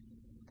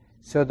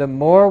 So the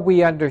more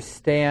we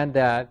understand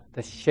that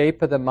the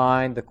shape of the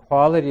mind, the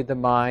quality of the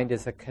mind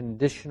is a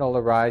conditional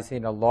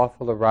arising, a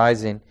lawful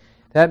arising,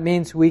 that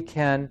means we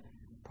can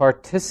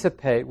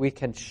participate, we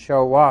can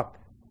show up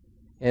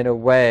in a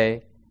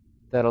way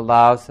that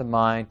allows the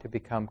mind to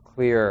become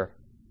clearer,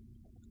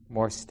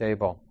 more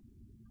stable.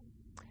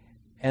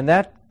 And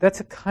that's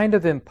a kind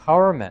of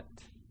empowerment.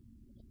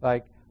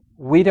 Like,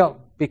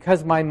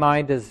 because my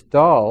mind is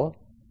dull,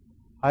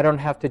 I don't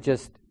have to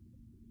just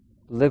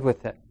live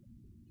with it.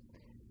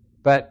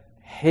 But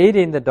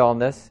hating the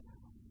dullness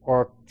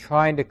or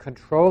trying to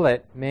control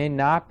it may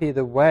not be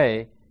the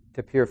way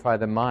to purify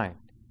the mind.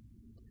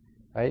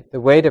 Right? The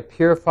way to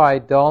purify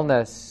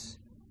dullness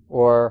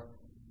or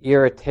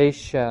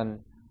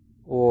irritation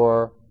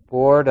or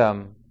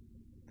boredom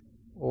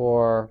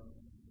or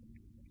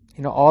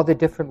all the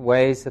different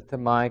ways that the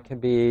mind can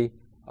be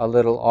a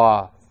little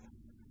off,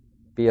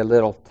 be a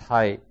little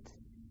tight.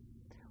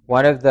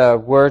 One of the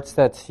words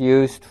that's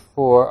used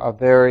for a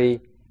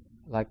very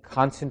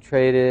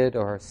concentrated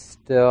or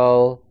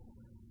still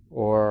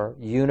or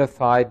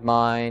unified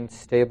mind,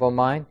 stable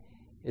mind,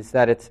 is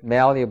that it's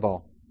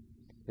malleable,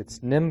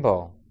 it's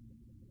nimble.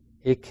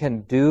 It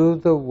can do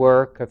the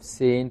work of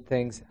seeing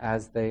things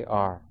as they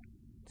are.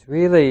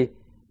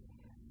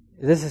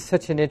 This is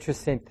such an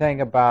interesting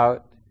thing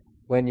about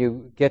when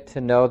you get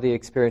to know the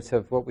experience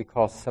of what we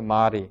call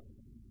samadhi,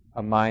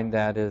 a mind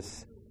that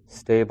is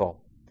stable,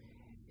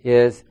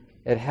 is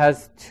it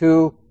has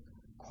two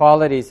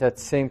qualities that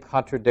seem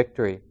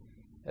contradictory.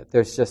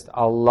 There's just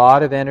a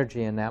lot of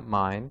energy in that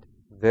mind,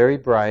 very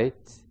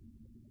bright,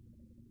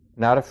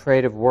 not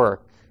afraid of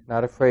work,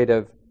 not afraid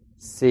of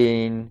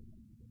seeing,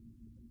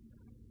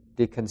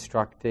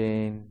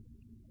 deconstructing,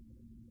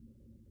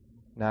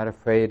 not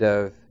afraid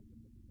of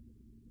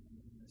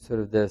sort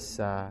of this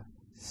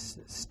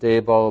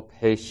stable,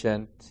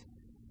 patient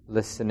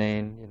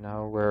listening,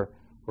 where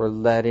we're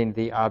letting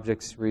the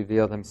objects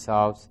reveal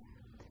themselves.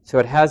 So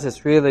it has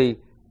this really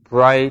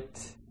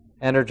bright,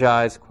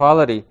 energized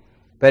quality,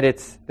 but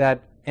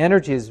that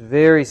energy is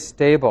very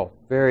stable,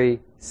 very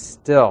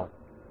still.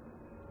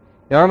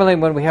 Normally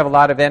when we have a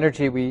lot of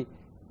energy, we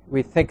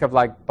think of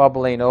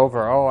bubbling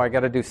over. Oh, I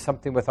got to do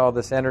something with all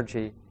this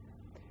energy.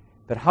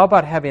 But how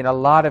about having a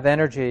lot of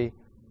energy,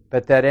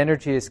 but that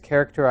energy is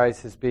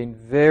characterized as being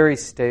very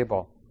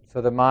stable?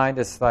 So the mind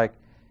is like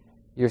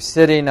you're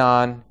sitting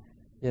on,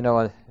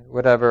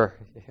 whatever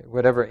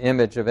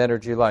image of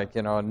energy,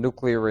 a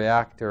nuclear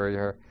reactor,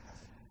 or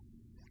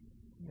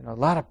a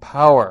lot of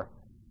power,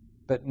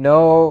 but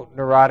no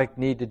neurotic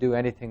need to do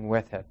anything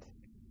with it.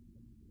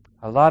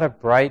 A lot of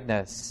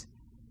brightness,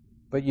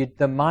 but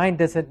the mind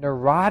doesn't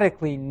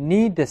neurotically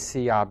need to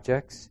see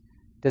objects,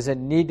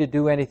 doesn't need to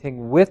do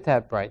anything with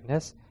that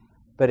brightness,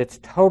 but it's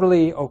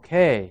totally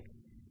okay.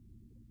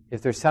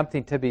 If there's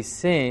something to be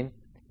seen,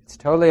 it's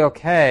totally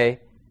okay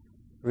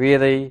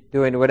really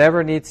doing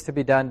whatever needs to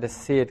be done to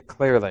see it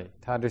clearly,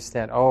 to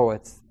understand, oh,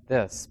 it's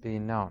this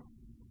being known.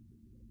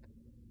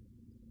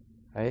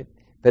 Right?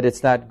 But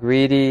it's not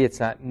greedy, it's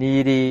not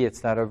needy,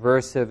 it's not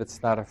aversive,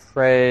 it's not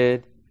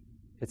afraid,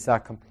 it's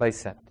not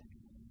complacent.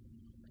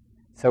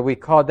 So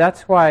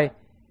that's why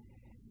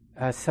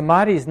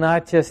samadhi is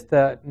not just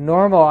the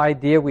normal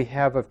idea we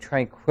have of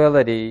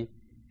tranquility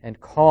and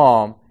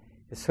calm.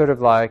 It's sort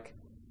of like,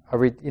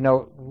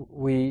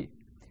 we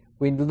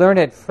learn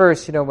it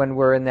first, when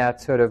we're in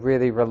that sort of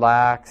really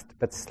relaxed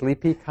but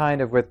sleepy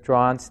kind of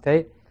withdrawn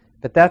state.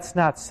 But that's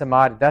not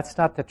samadhi. That's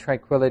not the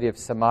tranquility of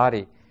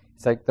samadhi.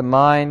 It's like the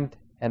mind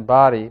and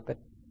body, but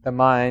the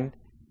mind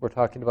we're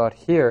talking about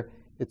here,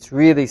 it's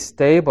really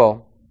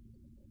stable,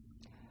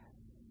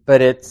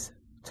 but it's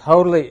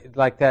totally,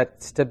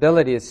 that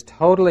stability is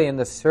totally in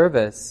the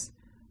service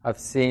of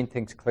seeing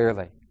things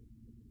clearly.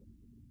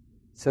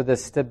 So the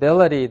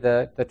stability,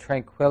 the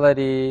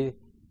tranquility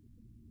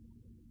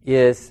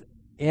is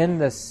in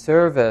the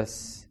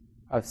service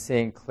of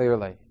seeing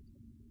clearly.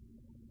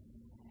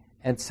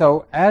 And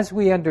so as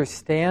we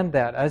understand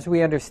that, as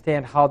we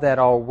understand how that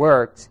all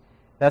works,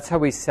 that's how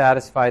we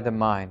satisfy the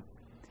mind.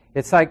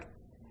 It's like,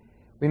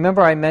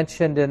 remember I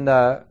mentioned in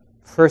the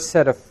first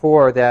set of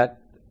 4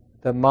 that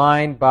the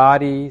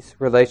mind-body's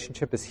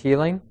relationship is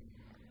healing?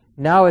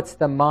 Now it's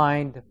the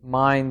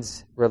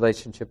mind-mind's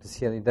relationship is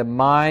healing. The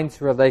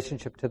mind's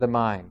relationship to the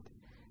mind.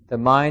 The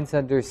mind's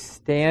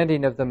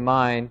understanding of the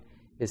mind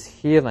is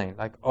healing.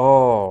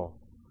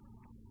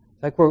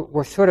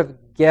 we're sort of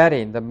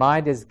the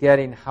mind is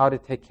getting how to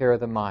take care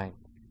of the mind.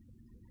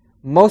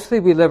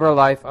 Mostly we live our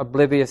life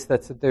oblivious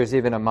that there's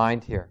even a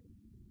mind here,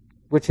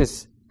 which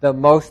is the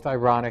most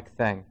ironic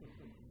thing.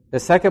 The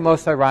second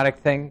most ironic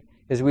thing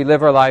is we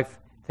live our life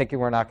thinking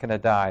we're not going to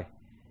die,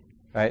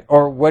 right?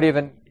 Or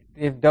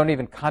don't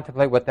even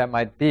contemplate what that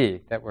might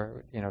be, that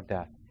we're,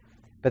 death.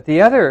 But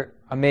the other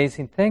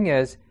amazing thing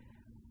is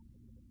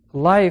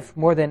life,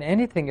 more than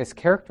anything, is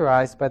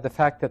characterized by the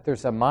fact that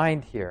there's a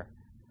mind here.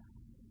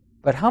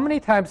 But how many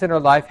times in our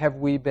life have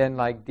we been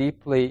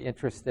deeply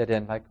interested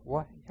in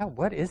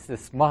what is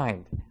this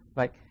mind?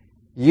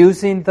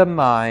 Using the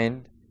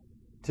mind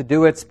to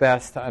do its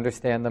best to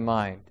understand the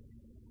mind.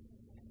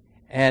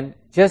 And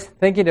just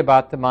thinking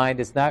about the mind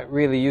is not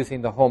really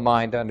using the whole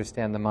mind to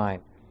understand the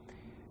mind.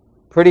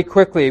 Pretty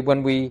quickly,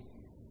 when we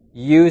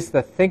use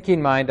the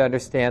thinking mind to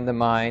understand the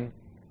mind,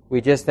 we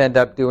just end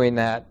up doing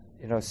that,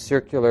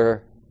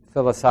 circular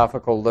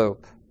philosophical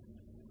loop.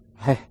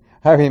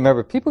 I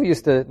remember people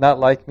used to not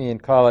like me in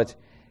college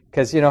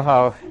because you know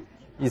how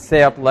you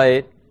stay up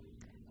late,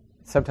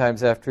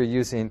 sometimes after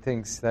using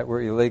things that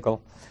were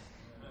illegal,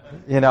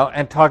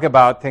 and talk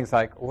about things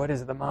like, what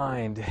is the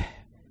mind?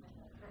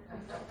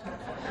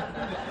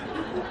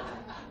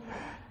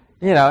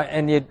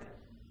 And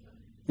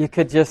you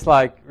could just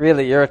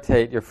really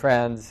irritate your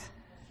friends,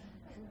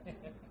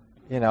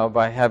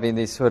 by having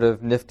these sort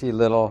of nifty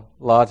little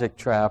logic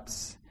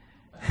traps.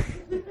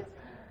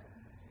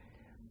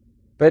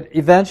 But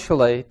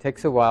eventually, it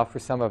takes a while for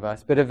some of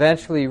us, but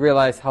eventually you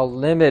realize how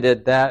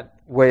limited that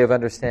way of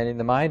understanding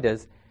the mind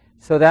is.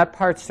 So that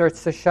part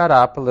starts to shut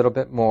up a little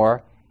bit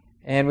more,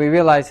 and we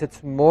realize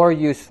it's more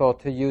useful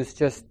to use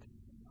just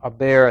a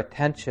bare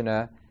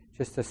attention,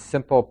 just a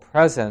simple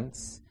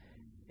presence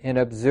in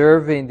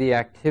observing the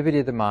activity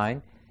of the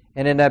mind.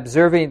 And in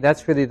observing,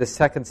 that's really the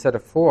second set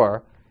of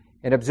 4.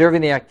 In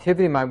observing the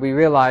activity of the mind, we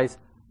realize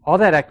all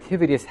that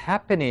activity is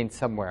happening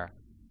somewhere.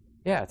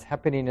 Yeah, it's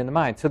happening in the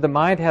mind. So the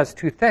mind has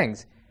 2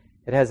 things.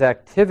 It has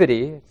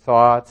activity,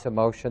 thoughts,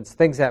 emotions,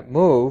 things that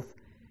move,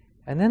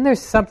 and then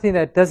there's something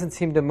that doesn't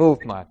seem to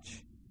move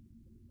much.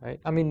 Right?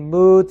 I mean,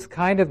 moods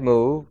kind of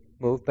move,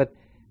 but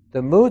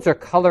the moods are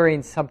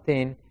coloring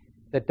something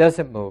that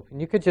doesn't move. And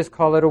you could just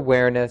call it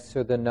awareness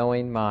or the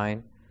knowing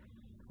mind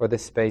or the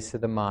space of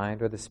the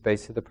mind or the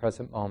space of the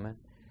present moment.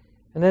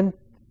 And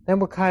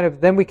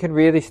then we can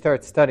really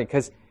start studying,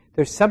 because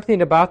there's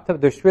something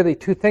about there's really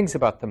 2 things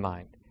about the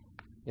mind.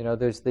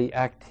 There's the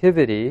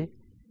activity,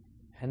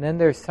 and then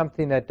there's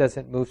something that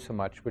doesn't move so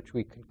much, which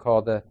we could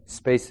call the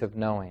space of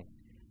knowing.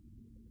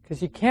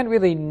 Because you can't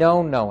really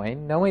know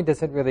knowing. Knowing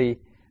doesn't really,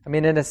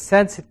 in a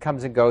sense it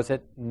comes and goes.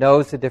 It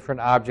knows the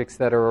different objects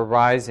that are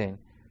arising.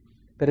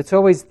 But it's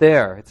always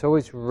there. It's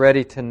always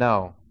ready to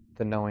know,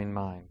 the knowing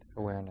mind,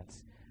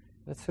 awareness.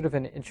 That's sort of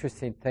an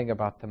interesting thing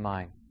about the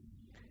mind.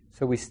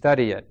 So we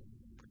study it,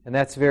 and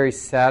that's very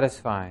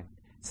satisfying.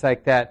 It's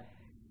like that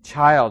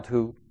child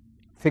who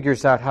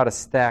figures out how to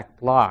stack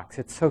blocks.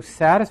 It's so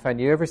satisfying.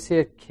 You ever see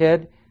a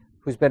kid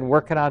who's been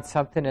working on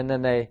something and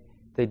then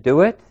they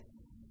do it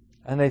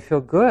and they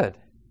feel good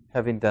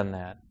having done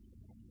that?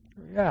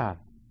 Yeah.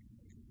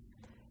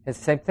 It's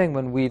the same thing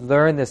when we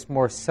learn this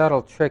more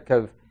subtle trick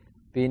of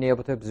being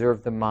able to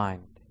observe the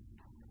mind.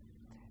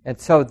 And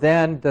so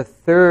then the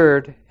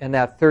third, in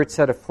that third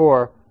set of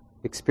 4,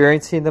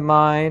 experiencing the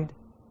mind,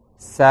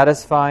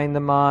 satisfying the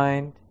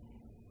mind,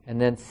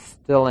 and then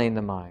stilling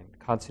the mind,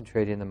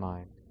 concentrating the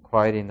mind,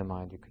 quieting the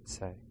mind, you could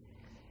say.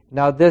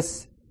 Now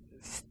this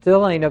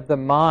stilling of the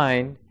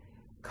mind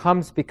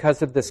comes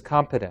because of this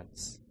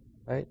competence,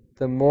 right?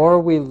 The more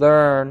we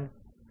learn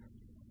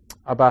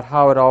about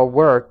how it all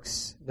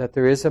works, that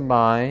there is a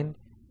mind,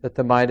 that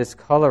the mind is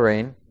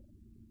coloring,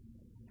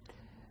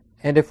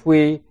 and if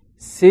we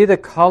see the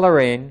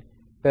coloring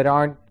but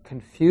aren't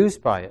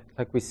confused by it,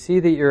 like we see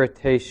the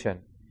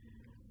irritation,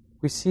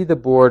 we see the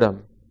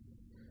boredom,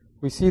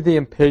 we see the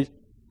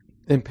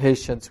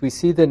impatience, we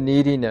see the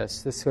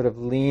neediness, this sort of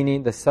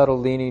leaning, the subtle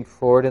leaning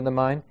forward in the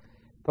mind,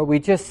 but we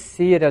just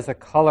see it as a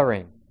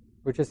coloring.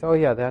 We're just, oh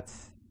yeah,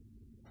 that's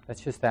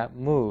just that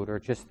mood, or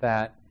just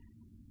that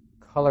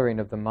coloring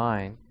of the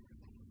mind.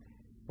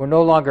 We're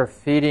no longer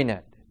feeding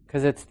it,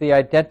 because it's the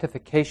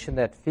identification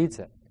that feeds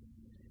it.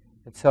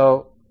 And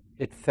so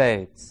it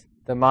fades.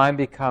 The mind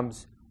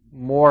becomes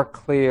more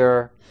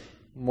clear,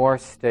 more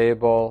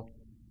stable,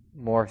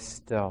 more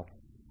still.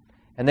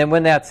 And then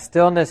when that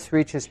stillness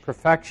reaches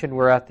perfection,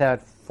 we're at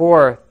that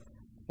 4th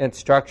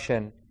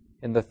instruction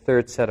in the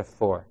third set of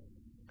 4.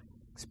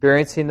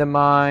 Experiencing the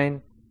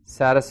mind,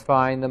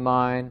 satisfying the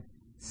mind,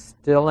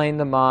 stilling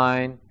the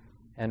mind,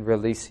 and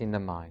releasing the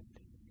mind.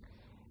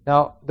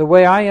 Now, the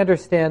way I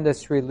understand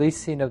this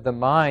releasing of the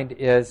mind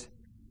is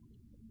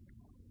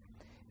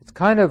it's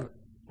kind of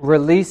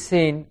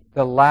releasing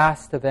the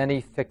last of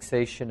any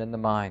fixation in the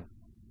mind.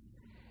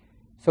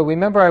 So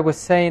remember I was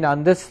saying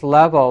on this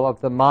level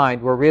of the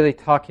mind, we're really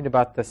talking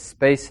about the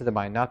space of the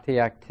mind, not the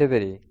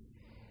activity.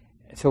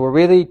 So we're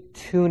really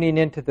tuning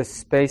into the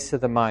space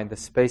of the mind, the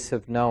space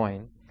of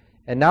knowing.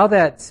 And now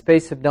that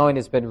space of knowing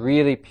has been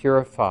really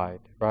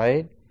purified,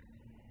 right?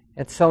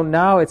 And so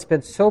now it's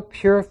been so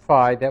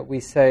purified that we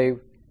say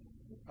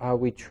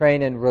we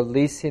train in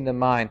releasing the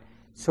mind.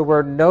 So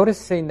we're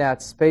noticing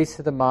that space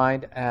of the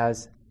mind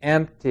as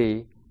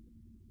empty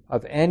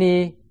of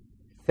any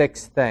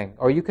fixed thing.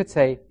 Or you could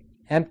say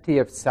empty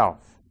of self.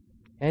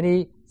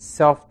 Any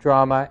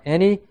self-drama,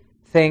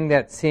 anything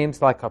that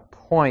seems like a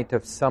point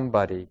of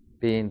somebody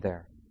being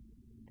there.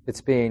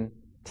 It's being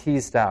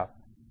teased out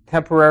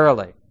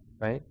temporarily,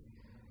 right?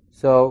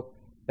 So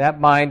that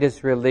mind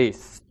is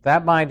released.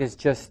 That mind is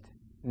just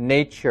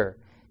nature.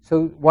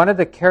 So one of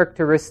the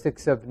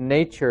characteristics of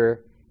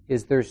nature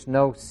is there's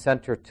no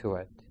center to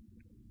it,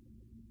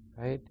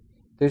 right?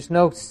 There's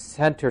no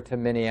center to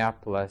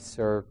Minneapolis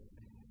or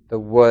the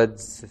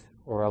woods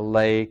or a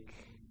lake.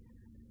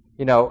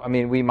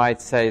 We might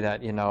say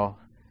that, in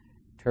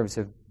terms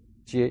of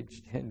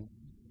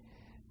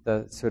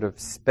the sort of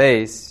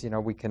space,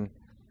 we can.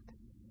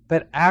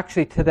 But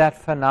actually to that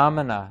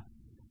phenomena,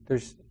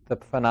 there's the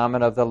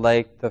phenomena of the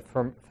lake, the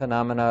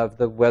phenomena of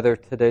the weather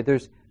today.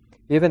 There's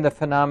even the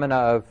phenomena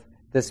of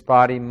this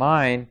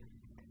body-mind.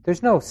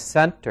 There's no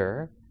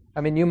center.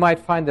 You might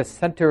find the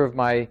center of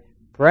my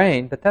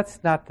brain, but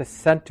that's not the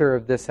center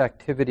of this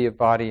activity of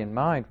body and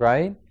mind,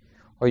 right?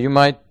 Or you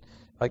might,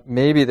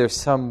 maybe there's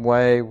some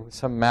way,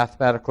 some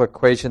mathematical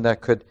equation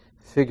that could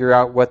figure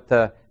out what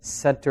the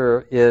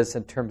center is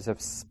in terms of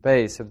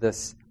space of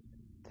this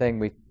thing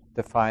we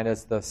define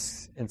as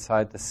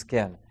inside the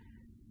skin.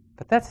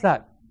 But that's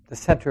not the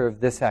center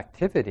of this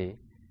activity,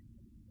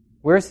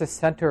 where's the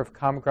center of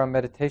Common Ground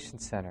Meditation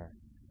Center?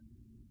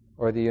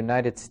 Or the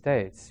United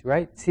States,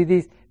 right?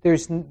 See,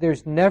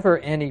 there's never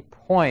any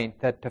point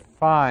that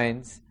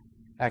defines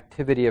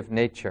activity of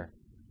nature.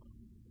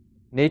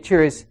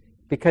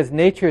 Because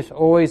nature is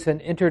always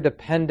an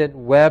interdependent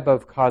web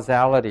of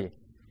causality.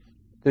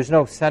 There's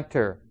no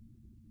center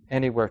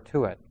anywhere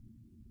to it.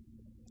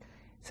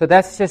 So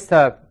that's just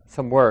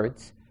some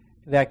words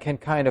that can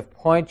kind of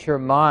point your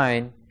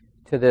mind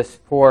to this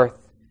fourth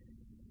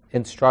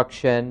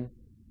instruction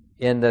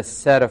in the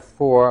set of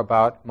 4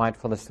 about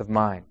mindfulness of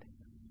mind.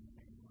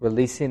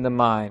 Releasing the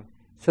mind.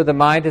 So the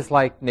mind is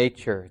like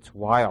nature. It's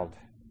wild.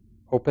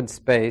 Open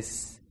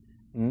space.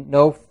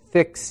 No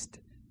fixed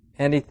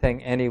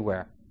anything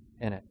anywhere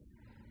in it.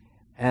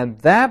 And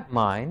that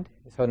mind,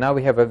 so now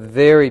we have a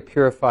very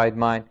purified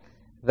mind,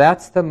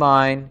 that's the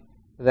mind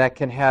that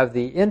can have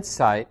the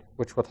insight,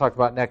 which we'll talk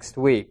about next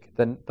week.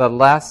 The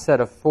last set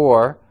of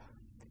 4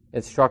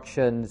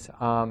 instructions,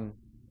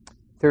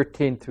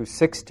 13 through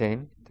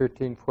 16,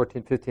 13,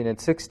 14, 15,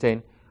 and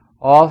 16,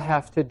 all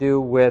have to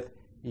do with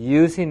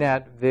using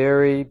that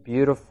very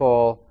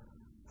beautiful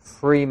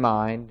free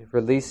mind,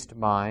 released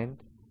mind,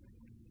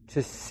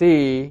 to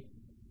see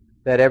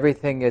that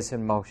everything is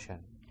in motion.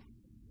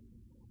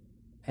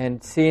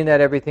 And seeing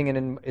that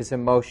everything is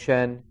in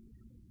motion,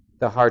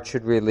 the heart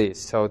should release.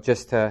 So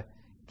just to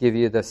give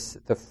you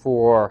the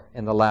 4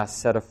 in the last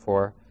set of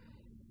 4.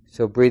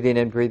 So breathing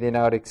in, breathing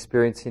out,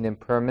 experiencing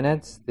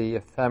impermanence, the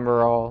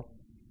ephemeral,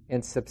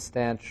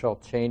 insubstantial,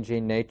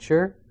 changing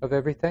nature of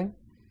everything.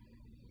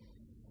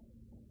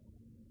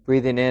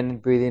 Breathing in,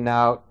 breathing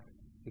out,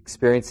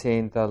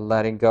 experiencing the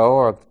letting go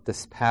of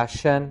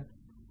dispassion,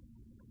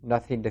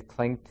 nothing to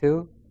cling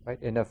to,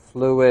 right? In a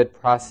fluid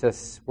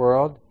process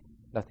world,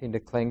 nothing to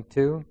cling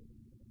to.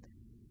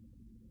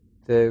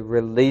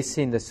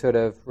 The sort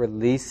of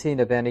releasing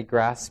of any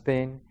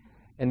grasping.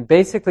 And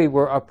basically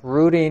we're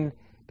uprooting,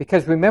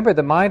 because remember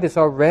the mind is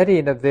already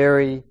in a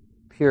very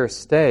pure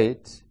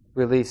state,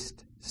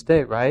 released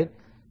state, right?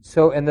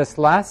 So in this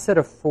last set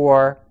of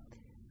 4,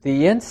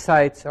 the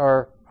insights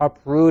are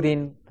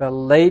uprooting the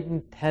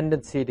latent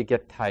tendency to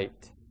get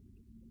tight.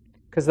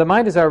 Because the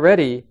mind is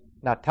already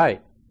not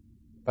tight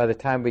by the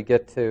time we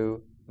get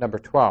to number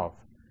 12.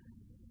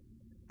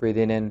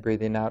 Breathing in,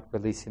 breathing out,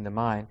 releasing the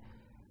mind.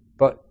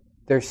 But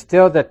there's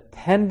still the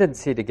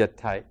tendency to get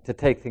tight, to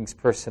take things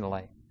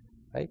personally.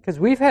 Right? Because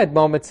we've had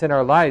moments in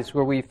our lives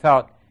where we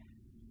felt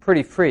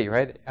pretty free,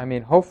 right? I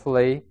mean,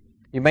 hopefully,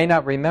 you may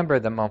not remember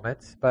the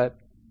moments, but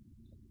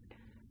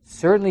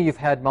certainly you've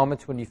had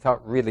moments when you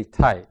felt really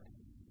tight.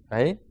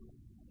 Right?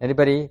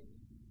 Anybody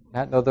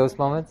not know those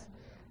moments?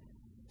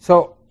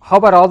 So how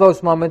about all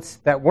those moments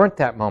that weren't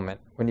that moment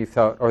when you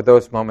felt, or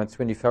those moments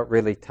when you felt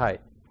really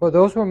tight? Well,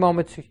 those were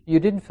moments you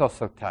didn't feel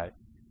so tight.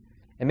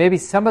 And maybe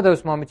some of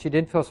those moments you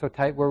didn't feel so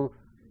tight were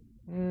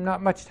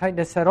not much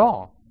tightness at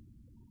all.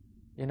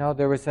 You know,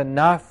 there was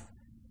enough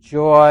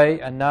joy,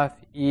 enough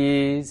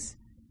ease,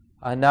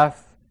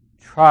 enough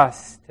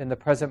trust in the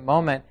present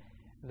moment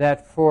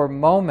that for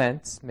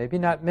moments, maybe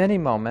not many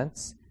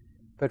moments,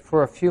 but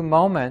for a few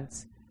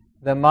moments,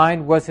 the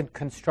mind wasn't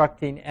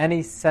constructing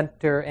any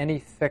center, any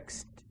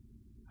fixed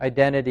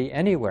identity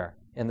anywhere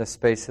in the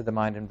space of the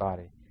mind and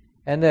body.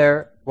 And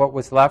there, what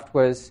was left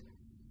was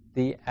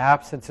the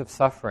absence of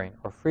suffering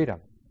or freedom.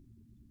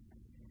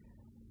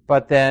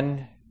 But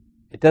then,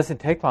 it doesn't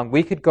take long.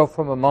 We could go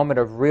from a moment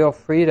of real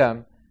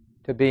freedom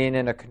to being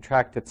in a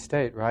contracted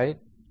state, right?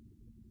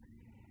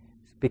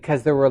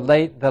 Because there were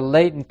the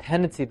latent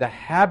tendency, the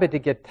habit to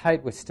get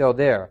tight was still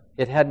there.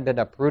 It hadn't been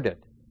uprooted.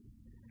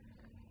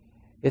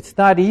 It's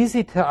not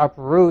easy to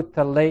uproot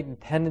the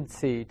latent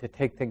tendency to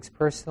take things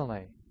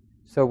personally.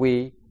 So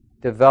we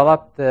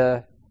develop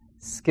the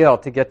skill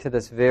to get to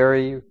this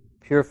very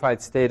purified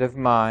state of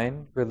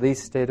mind,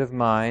 released state of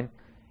mind,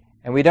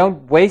 and we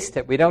don't waste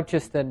it. We don't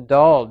just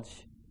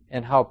indulge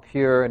in how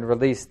pure and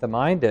released the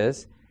mind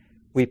is.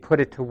 We put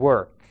it to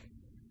work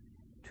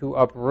to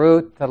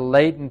uproot the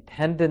latent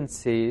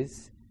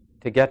tendencies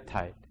to get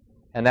tight.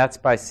 And that's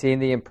by seeing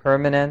the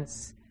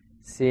impermanence,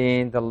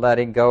 seeing the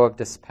letting go of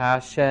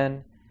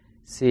dispassion,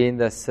 seeing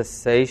the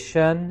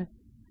cessation,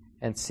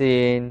 and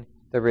seeing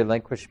the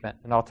relinquishment.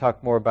 And I'll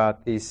talk more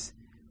about these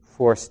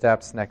 4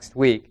 steps next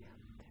week.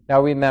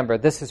 Now remember,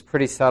 this is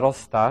pretty subtle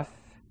stuff,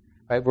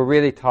 right? We're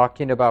really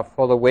talking about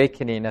full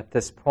awakening at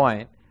this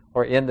point,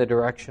 or in the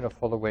direction of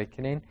full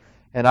awakening.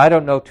 And I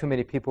don't know too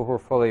many people who are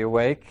fully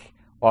awake,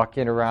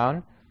 walking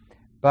around.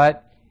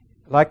 But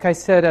like I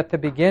said at the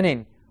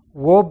beginning,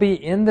 we'll be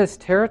in this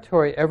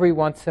territory every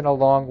once in a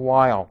long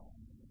while.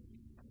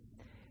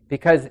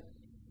 Because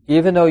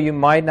even though you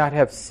might not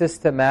have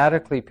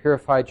systematically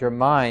purified your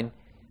mind,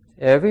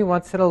 every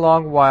once in a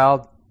long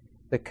while,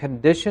 the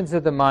conditions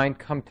of the mind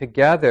come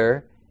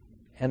together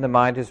and the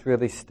mind is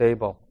really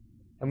stable.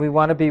 And we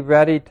want to be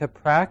ready to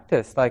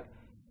practice, like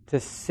to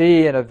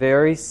see in a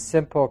very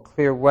simple,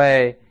 clear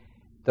way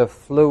the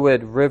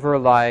fluid,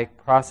 river-like,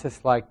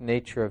 process-like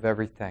nature of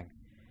everything.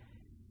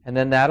 And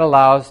then that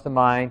allows the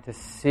mind to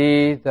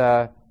see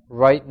the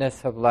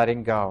rightness of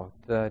letting go,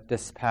 the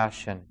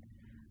dispassion.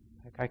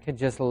 Like I can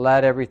just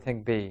let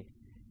everything be.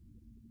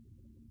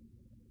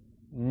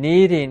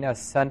 Needing a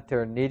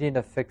center, needing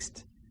a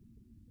fixed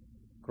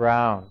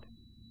ground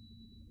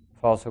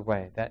falls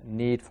away. That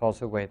need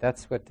falls away.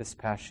 That's what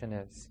dispassion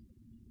is.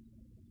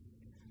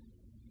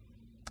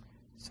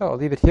 So I'll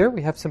leave it here.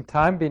 We have some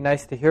time. Be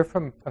nice to hear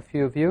from a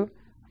few of you.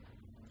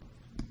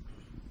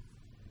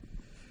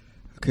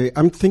 Okay,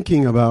 I'm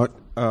thinking about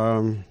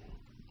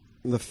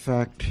the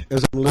fact,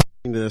 as I'm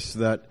listening to this,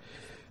 that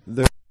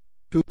there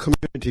are two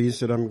communities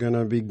that I'm going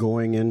to be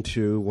going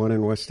into, one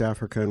in West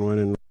Africa and one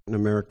in Latin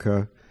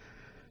America,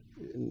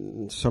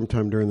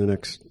 sometime during the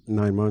next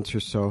 9 months or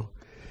so.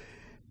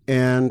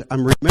 And I'm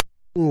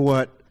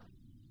remembering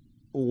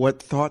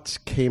what thoughts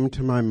came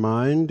to my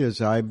mind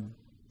as I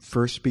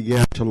first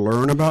began to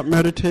learn about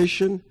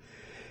meditation.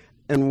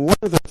 And one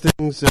of the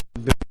things that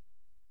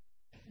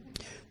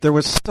there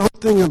was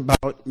something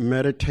about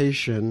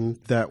meditation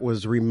that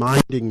was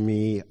reminding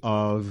me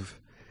of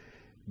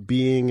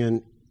being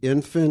an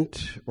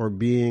infant or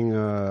being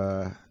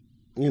a,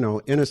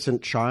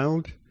 innocent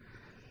child.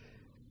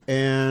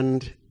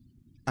 And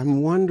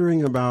I'm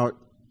wondering about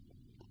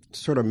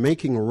sort of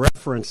making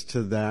reference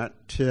to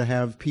that, to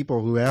have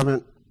people who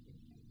haven't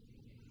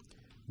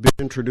been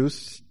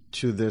introduced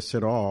to this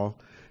at all,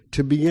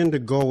 to begin to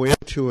go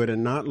into it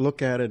and not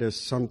look at it as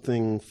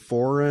something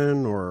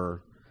foreign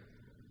or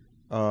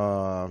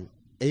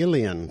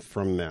alien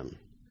from them.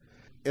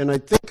 And I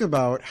think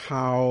about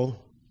how,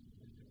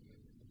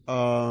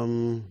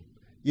 an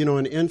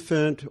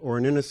infant or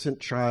an innocent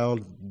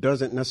child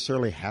doesn't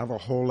necessarily have a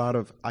whole lot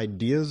of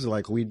ideas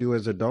like we do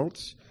as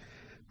adults,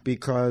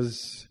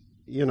 because,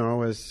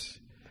 as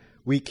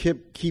we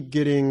keep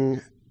getting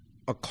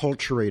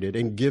acculturated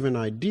and given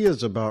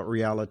ideas about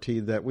reality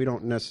that we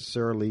don't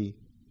necessarily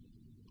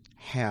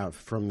have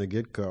from the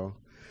get-go.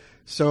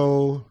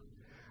 So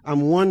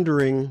I'm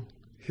wondering,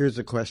 here's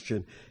a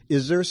question,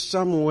 is there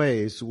some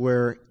ways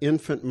where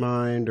infant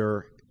mind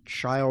or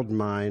child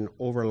mind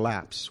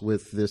overlaps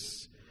with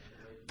this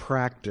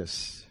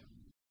practice?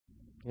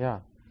 Yeah.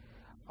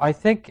 I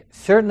think,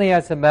 certainly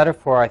as a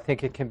metaphor, I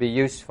think it can be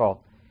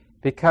useful.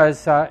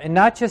 Because, and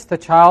not just the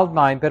child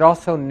mind, but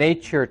also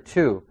nature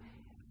too.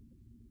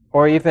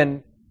 Or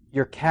even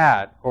your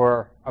cat,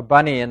 or a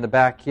bunny in the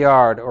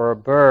backyard, or a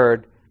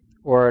bird,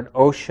 or an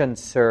ocean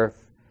surf.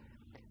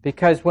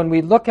 Because when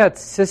we look at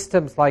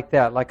systems like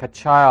that, like a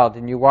child,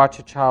 and you watch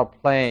a child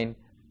playing,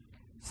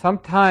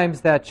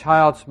 sometimes that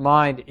child's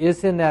mind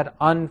is in that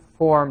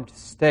unformed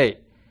state.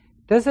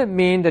 Doesn't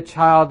mean the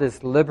child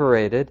is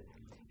liberated.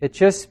 It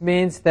just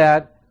means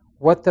that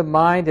what the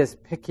mind is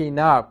picking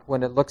up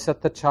when it looks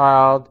at the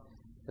child,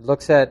 it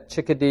looks at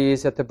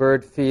chickadees at the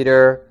bird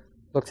feeder,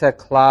 looks at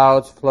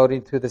clouds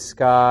floating through the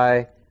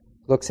sky,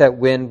 looks at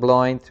wind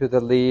blowing through the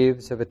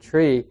leaves of a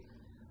tree.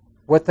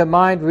 What the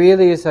mind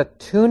really is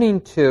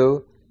attuning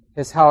to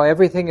is how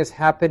everything is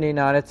happening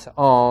on its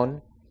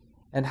own,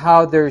 and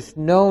how there's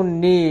no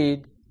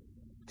need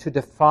to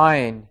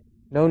define,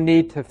 no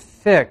need to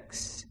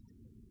fix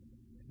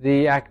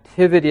the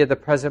activity of the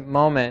present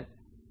moment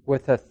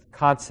with a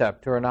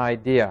concept or an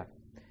idea.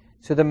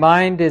 So the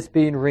mind is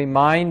being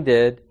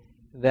reminded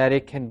that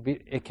it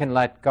can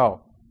let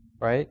go,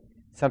 right?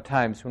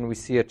 Sometimes when we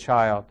see a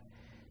child.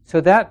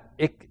 So that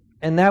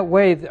in that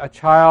way, a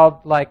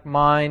childlike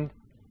mind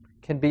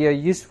can be a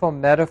useful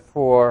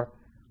metaphor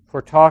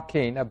for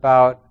talking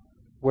about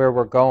where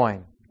we're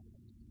going.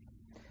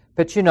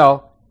 But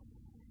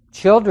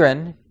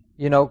children,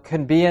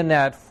 can be in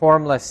that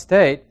formless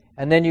state,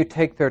 and then you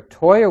take their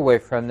toy away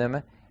from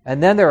them,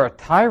 and then they're a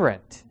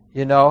tyrant,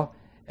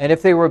 And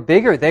if they were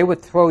bigger, they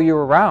would throw you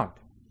around.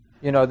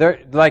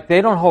 They're like,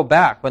 they don't hold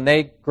back when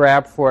they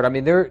grab for it. I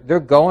mean, they're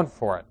going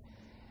for it.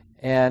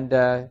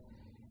 And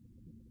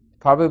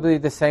probably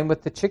the same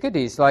with the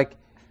chickadees. Like,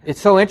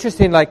 it's so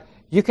interesting. Like,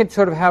 you can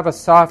sort of have a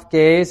soft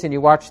gaze and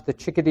you watch the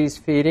chickadees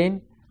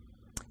feeding,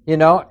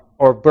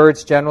 or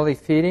birds generally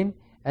feeding,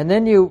 and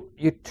then you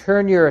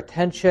turn your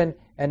attention,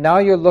 and now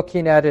you're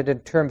looking at it in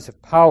terms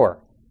of power.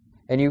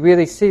 And you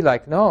really see,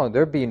 like, no,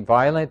 they're being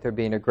violent, they're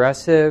being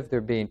aggressive, they're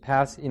being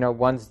passive,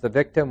 one's the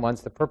victim,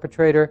 one's the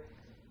perpetrator.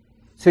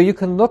 So you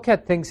can look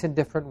at things in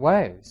different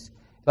ways.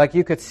 Like,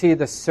 you could see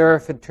the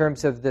surf in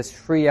terms of this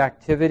free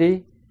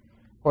activity,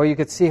 or you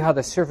could see how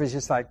the surf is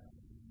just like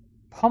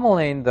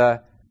pummeling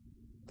the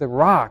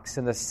rocks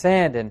and the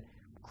sand and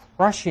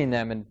crushing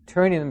them and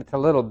turning them into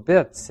little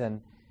bits,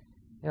 and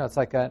it's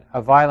like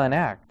a violent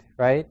act,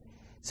 right?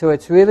 So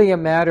it's really a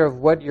matter of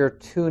what you're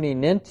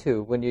tuning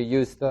into when you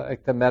use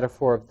the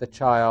metaphor of the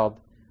child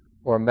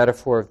or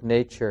metaphor of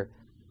nature.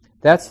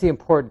 That's the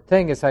important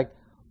thing. It's like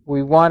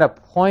we want to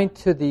point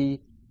to the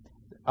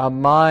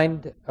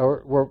mind,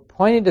 or we're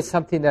pointing to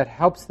something that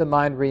helps the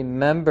mind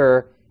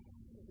remember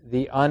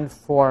the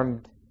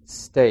unformed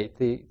state,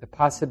 the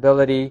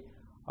possibility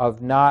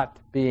of not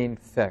being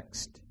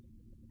fixed.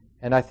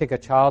 And I think a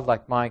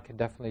childlike mind can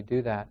definitely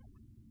do that.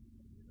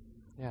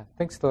 Yeah.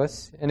 Thanks,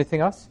 Louis. Anything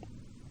else?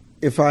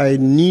 If I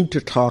need to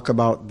talk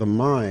about the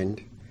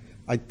mind,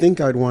 I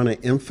think I'd want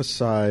to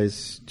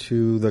emphasize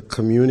to the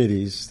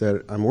communities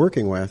that I'm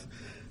working with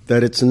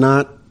that it's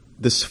not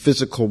this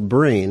physical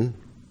brain,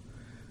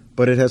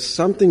 but it has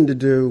something to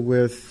do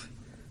with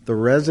the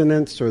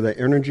resonance or the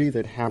energy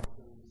that happens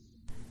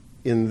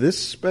in this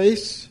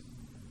space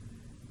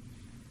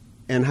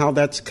and how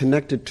that's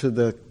connected to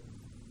the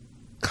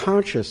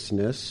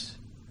consciousness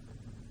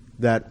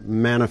that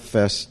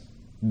manifests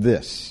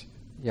this.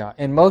 Yeah,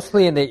 and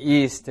mostly in the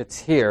East, it's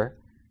here.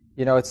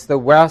 It's the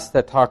West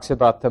that talks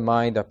about the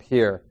mind up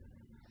here.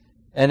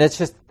 And that's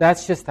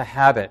just a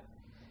habit.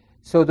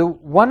 So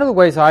one of the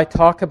ways I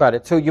talk about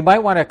it, so you might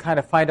want to kind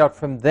of find out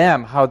from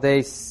them how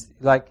they,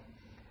 like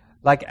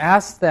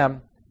ask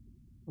them,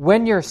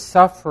 when you're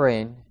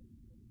suffering,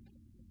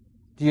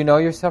 do you know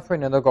you're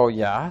suffering? And they'll go,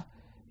 yeah.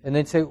 And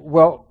then say,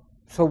 well,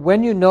 so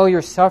when you know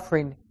you're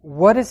suffering,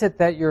 what is it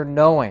that you're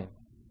knowing?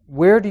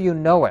 Where do you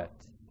know it?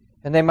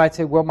 And they might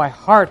say, well, my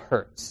heart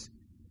hurts.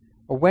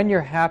 Or when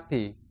you're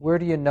happy, where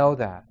do you know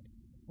that?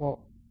 Well,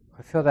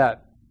 I feel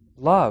that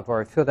love, or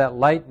I feel that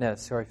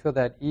lightness, or I feel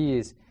that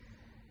ease.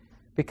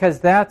 Because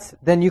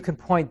then you can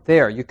point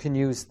there. You can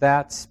use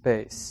that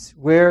space.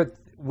 Where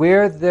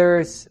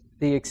there's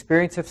the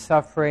experience of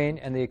suffering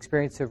and the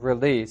experience of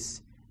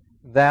release,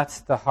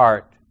 that's the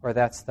heart, or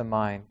that's the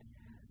mind.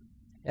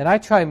 And I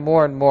try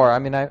more and more. I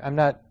mean, I'm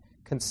not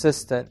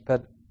consistent,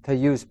 but to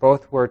use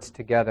both words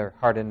together,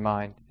 heart and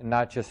mind, and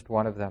not just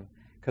one of them.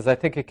 Because I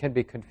think it can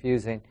be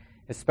confusing,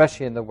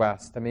 especially in the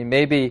West. I mean,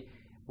 maybe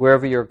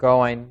wherever you're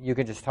going, you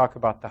can just talk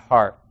about the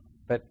heart.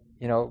 But,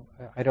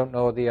 I don't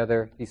know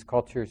these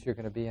cultures you're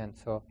going to be in,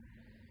 so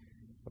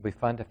it'll be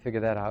fun to figure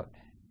that out.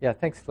 Yeah,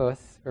 thanks,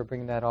 Louis, for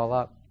bringing that all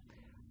up.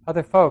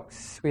 Other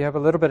folks, we have a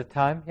little bit of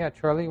time. Yeah,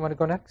 Charlie, you want to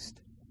go next?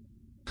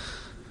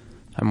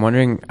 I'm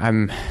wondering,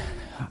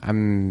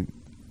 I'm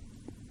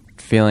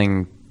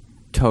feeling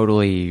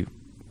totally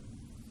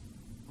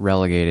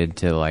relegated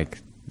to like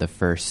the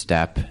first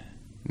step,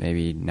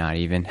 maybe not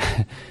even.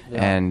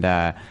 Yeah.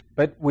 And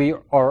but we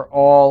are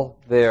all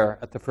there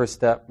at the first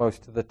step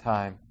most of the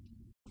time.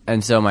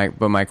 And so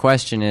my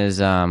question is,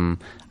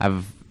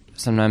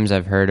 sometimes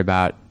I've heard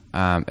about,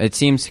 it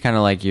seems kind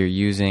of like you're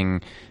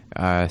using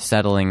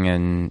settling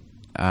and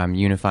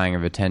unifying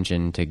of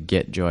attention to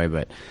get joy,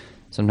 but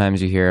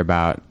sometimes you hear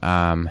about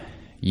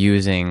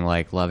using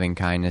like loving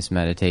kindness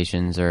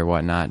meditations or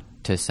whatnot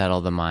to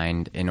settle the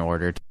mind in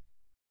order to.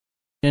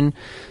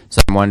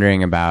 So I'm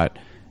wondering about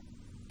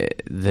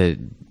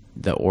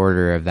the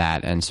order of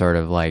that, and sort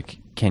of like,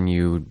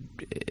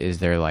 is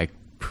there like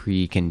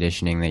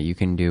preconditioning that you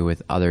can do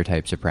with other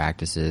types of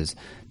practices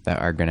that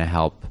are going to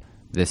help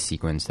this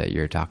sequence that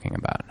you're talking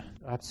about?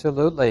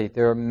 Absolutely.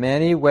 There are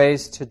many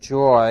ways to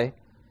joy.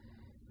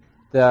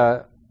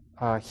 The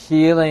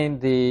healing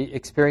the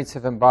experience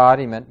of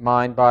embodiment,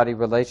 mind-body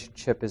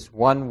relationship, is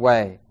one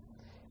way,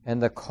 and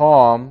the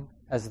calm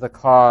as the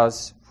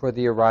cause for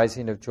the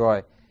arising of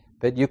joy.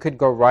 But you could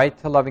go right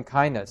to loving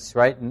kindness,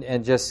 right,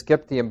 and just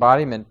skip the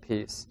embodiment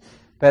piece.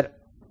 But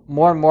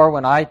more and more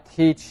when I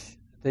teach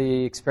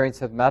the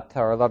experience of metta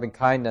or loving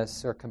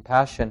kindness or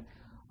compassion,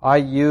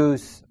 I'm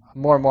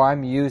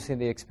using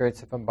the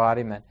experience of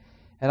embodiment.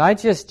 And I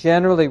just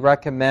generally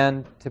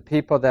recommend to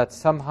people that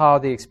somehow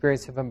the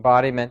experience of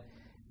embodiment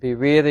be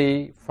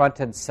really front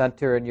and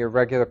center in your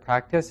regular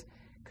practice,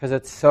 because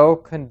it's so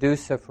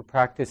conducive for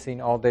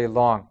practicing all day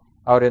long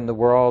out in the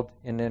world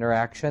in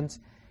interactions.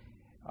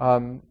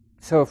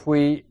 So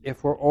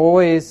if we're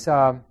always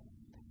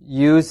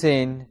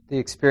using the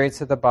experience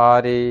of the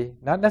body,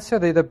 not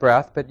necessarily the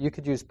breath, but you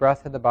could use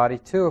breath in the body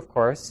too, of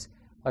course,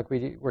 like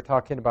we're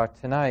talking about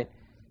tonight,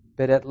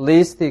 but at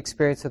least the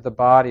experience of the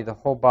body, the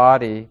whole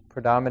body,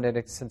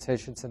 predominant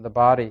sensations in the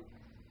body,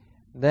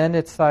 then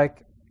it's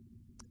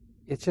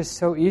just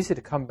so easy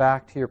to come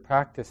back to your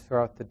practice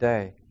throughout the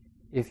day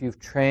if you've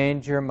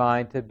trained your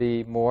mind to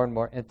be more and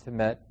more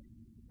intimate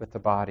with the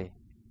body.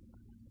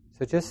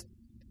 So just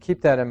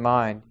keep that in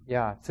mind.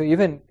 Yeah. So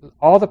even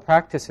all the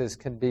practices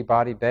can be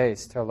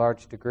body-based to a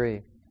large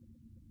degree.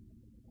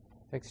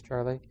 Thanks,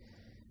 Charlie.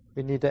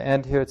 We need to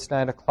end here. It's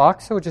 9 o'clock,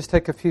 so we'll just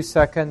take a few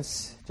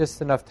seconds,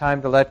 just enough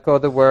time to let go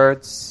of the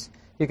words.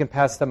 You can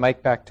pass the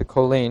mic back to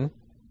Colleen.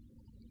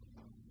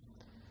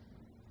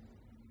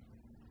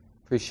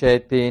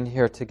 Appreciate being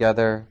here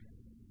together,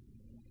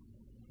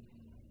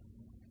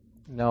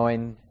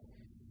 knowing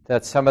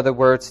that some of the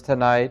words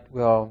tonight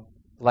will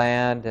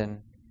land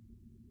and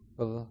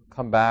will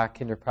come back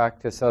in your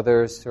practice.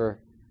 Others are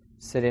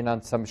sitting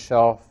on some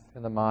shelf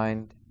in the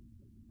mind.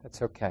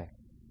 That's okay.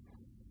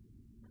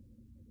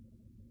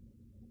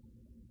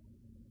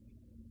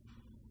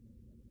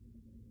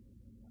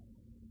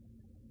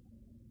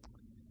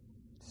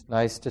 It's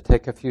nice to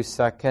take a few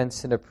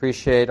seconds and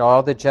appreciate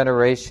all the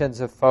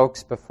generations of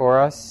folks before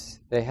us.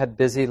 They had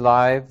busy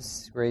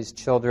lives, raised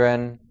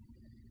children,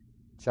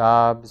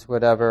 jobs,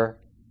 whatever.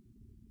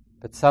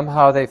 But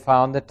somehow they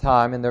found the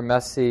time in their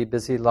messy,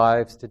 busy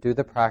lives to do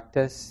the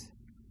practice,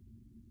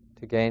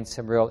 to gain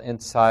some real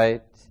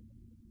insight.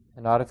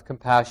 And out of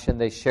compassion,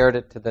 they shared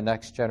it to the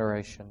next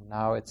generation.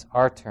 Now it's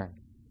our turn.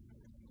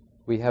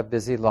 We have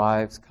busy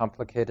lives,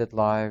 complicated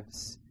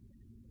lives,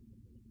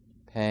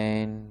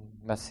 pain,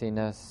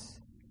 messiness.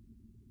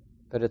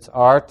 But it's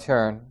our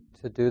turn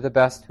to do the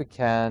best we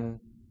can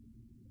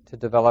to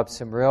develop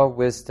some real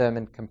wisdom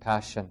and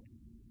compassion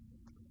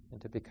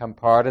and to become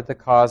part of the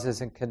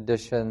causes and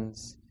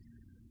conditions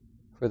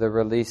for the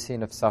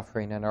releasing of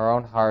suffering in our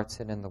own hearts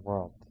and in the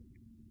world,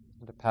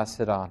 and to pass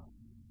it on.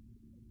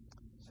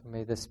 So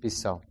may this be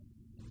so.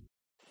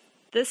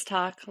 This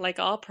talk, like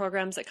all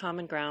programs at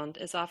Common Ground,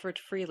 is offered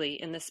freely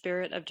in the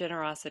spirit of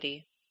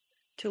generosity.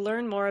 To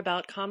learn more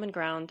about Common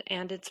Ground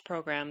and its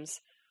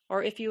programs,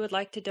 or if you would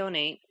like to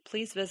donate,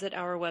 please visit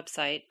our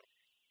website,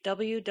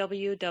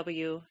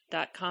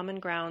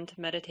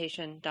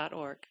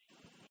 www.commongroundmeditation.org.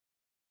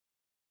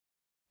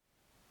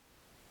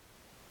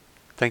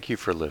 Thank you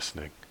for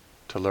listening.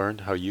 To learn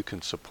how you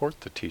can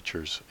support the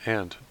teachers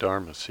and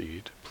Dharma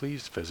Seed,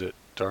 please visit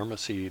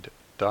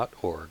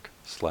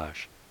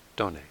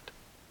dharmaseed.org/donate.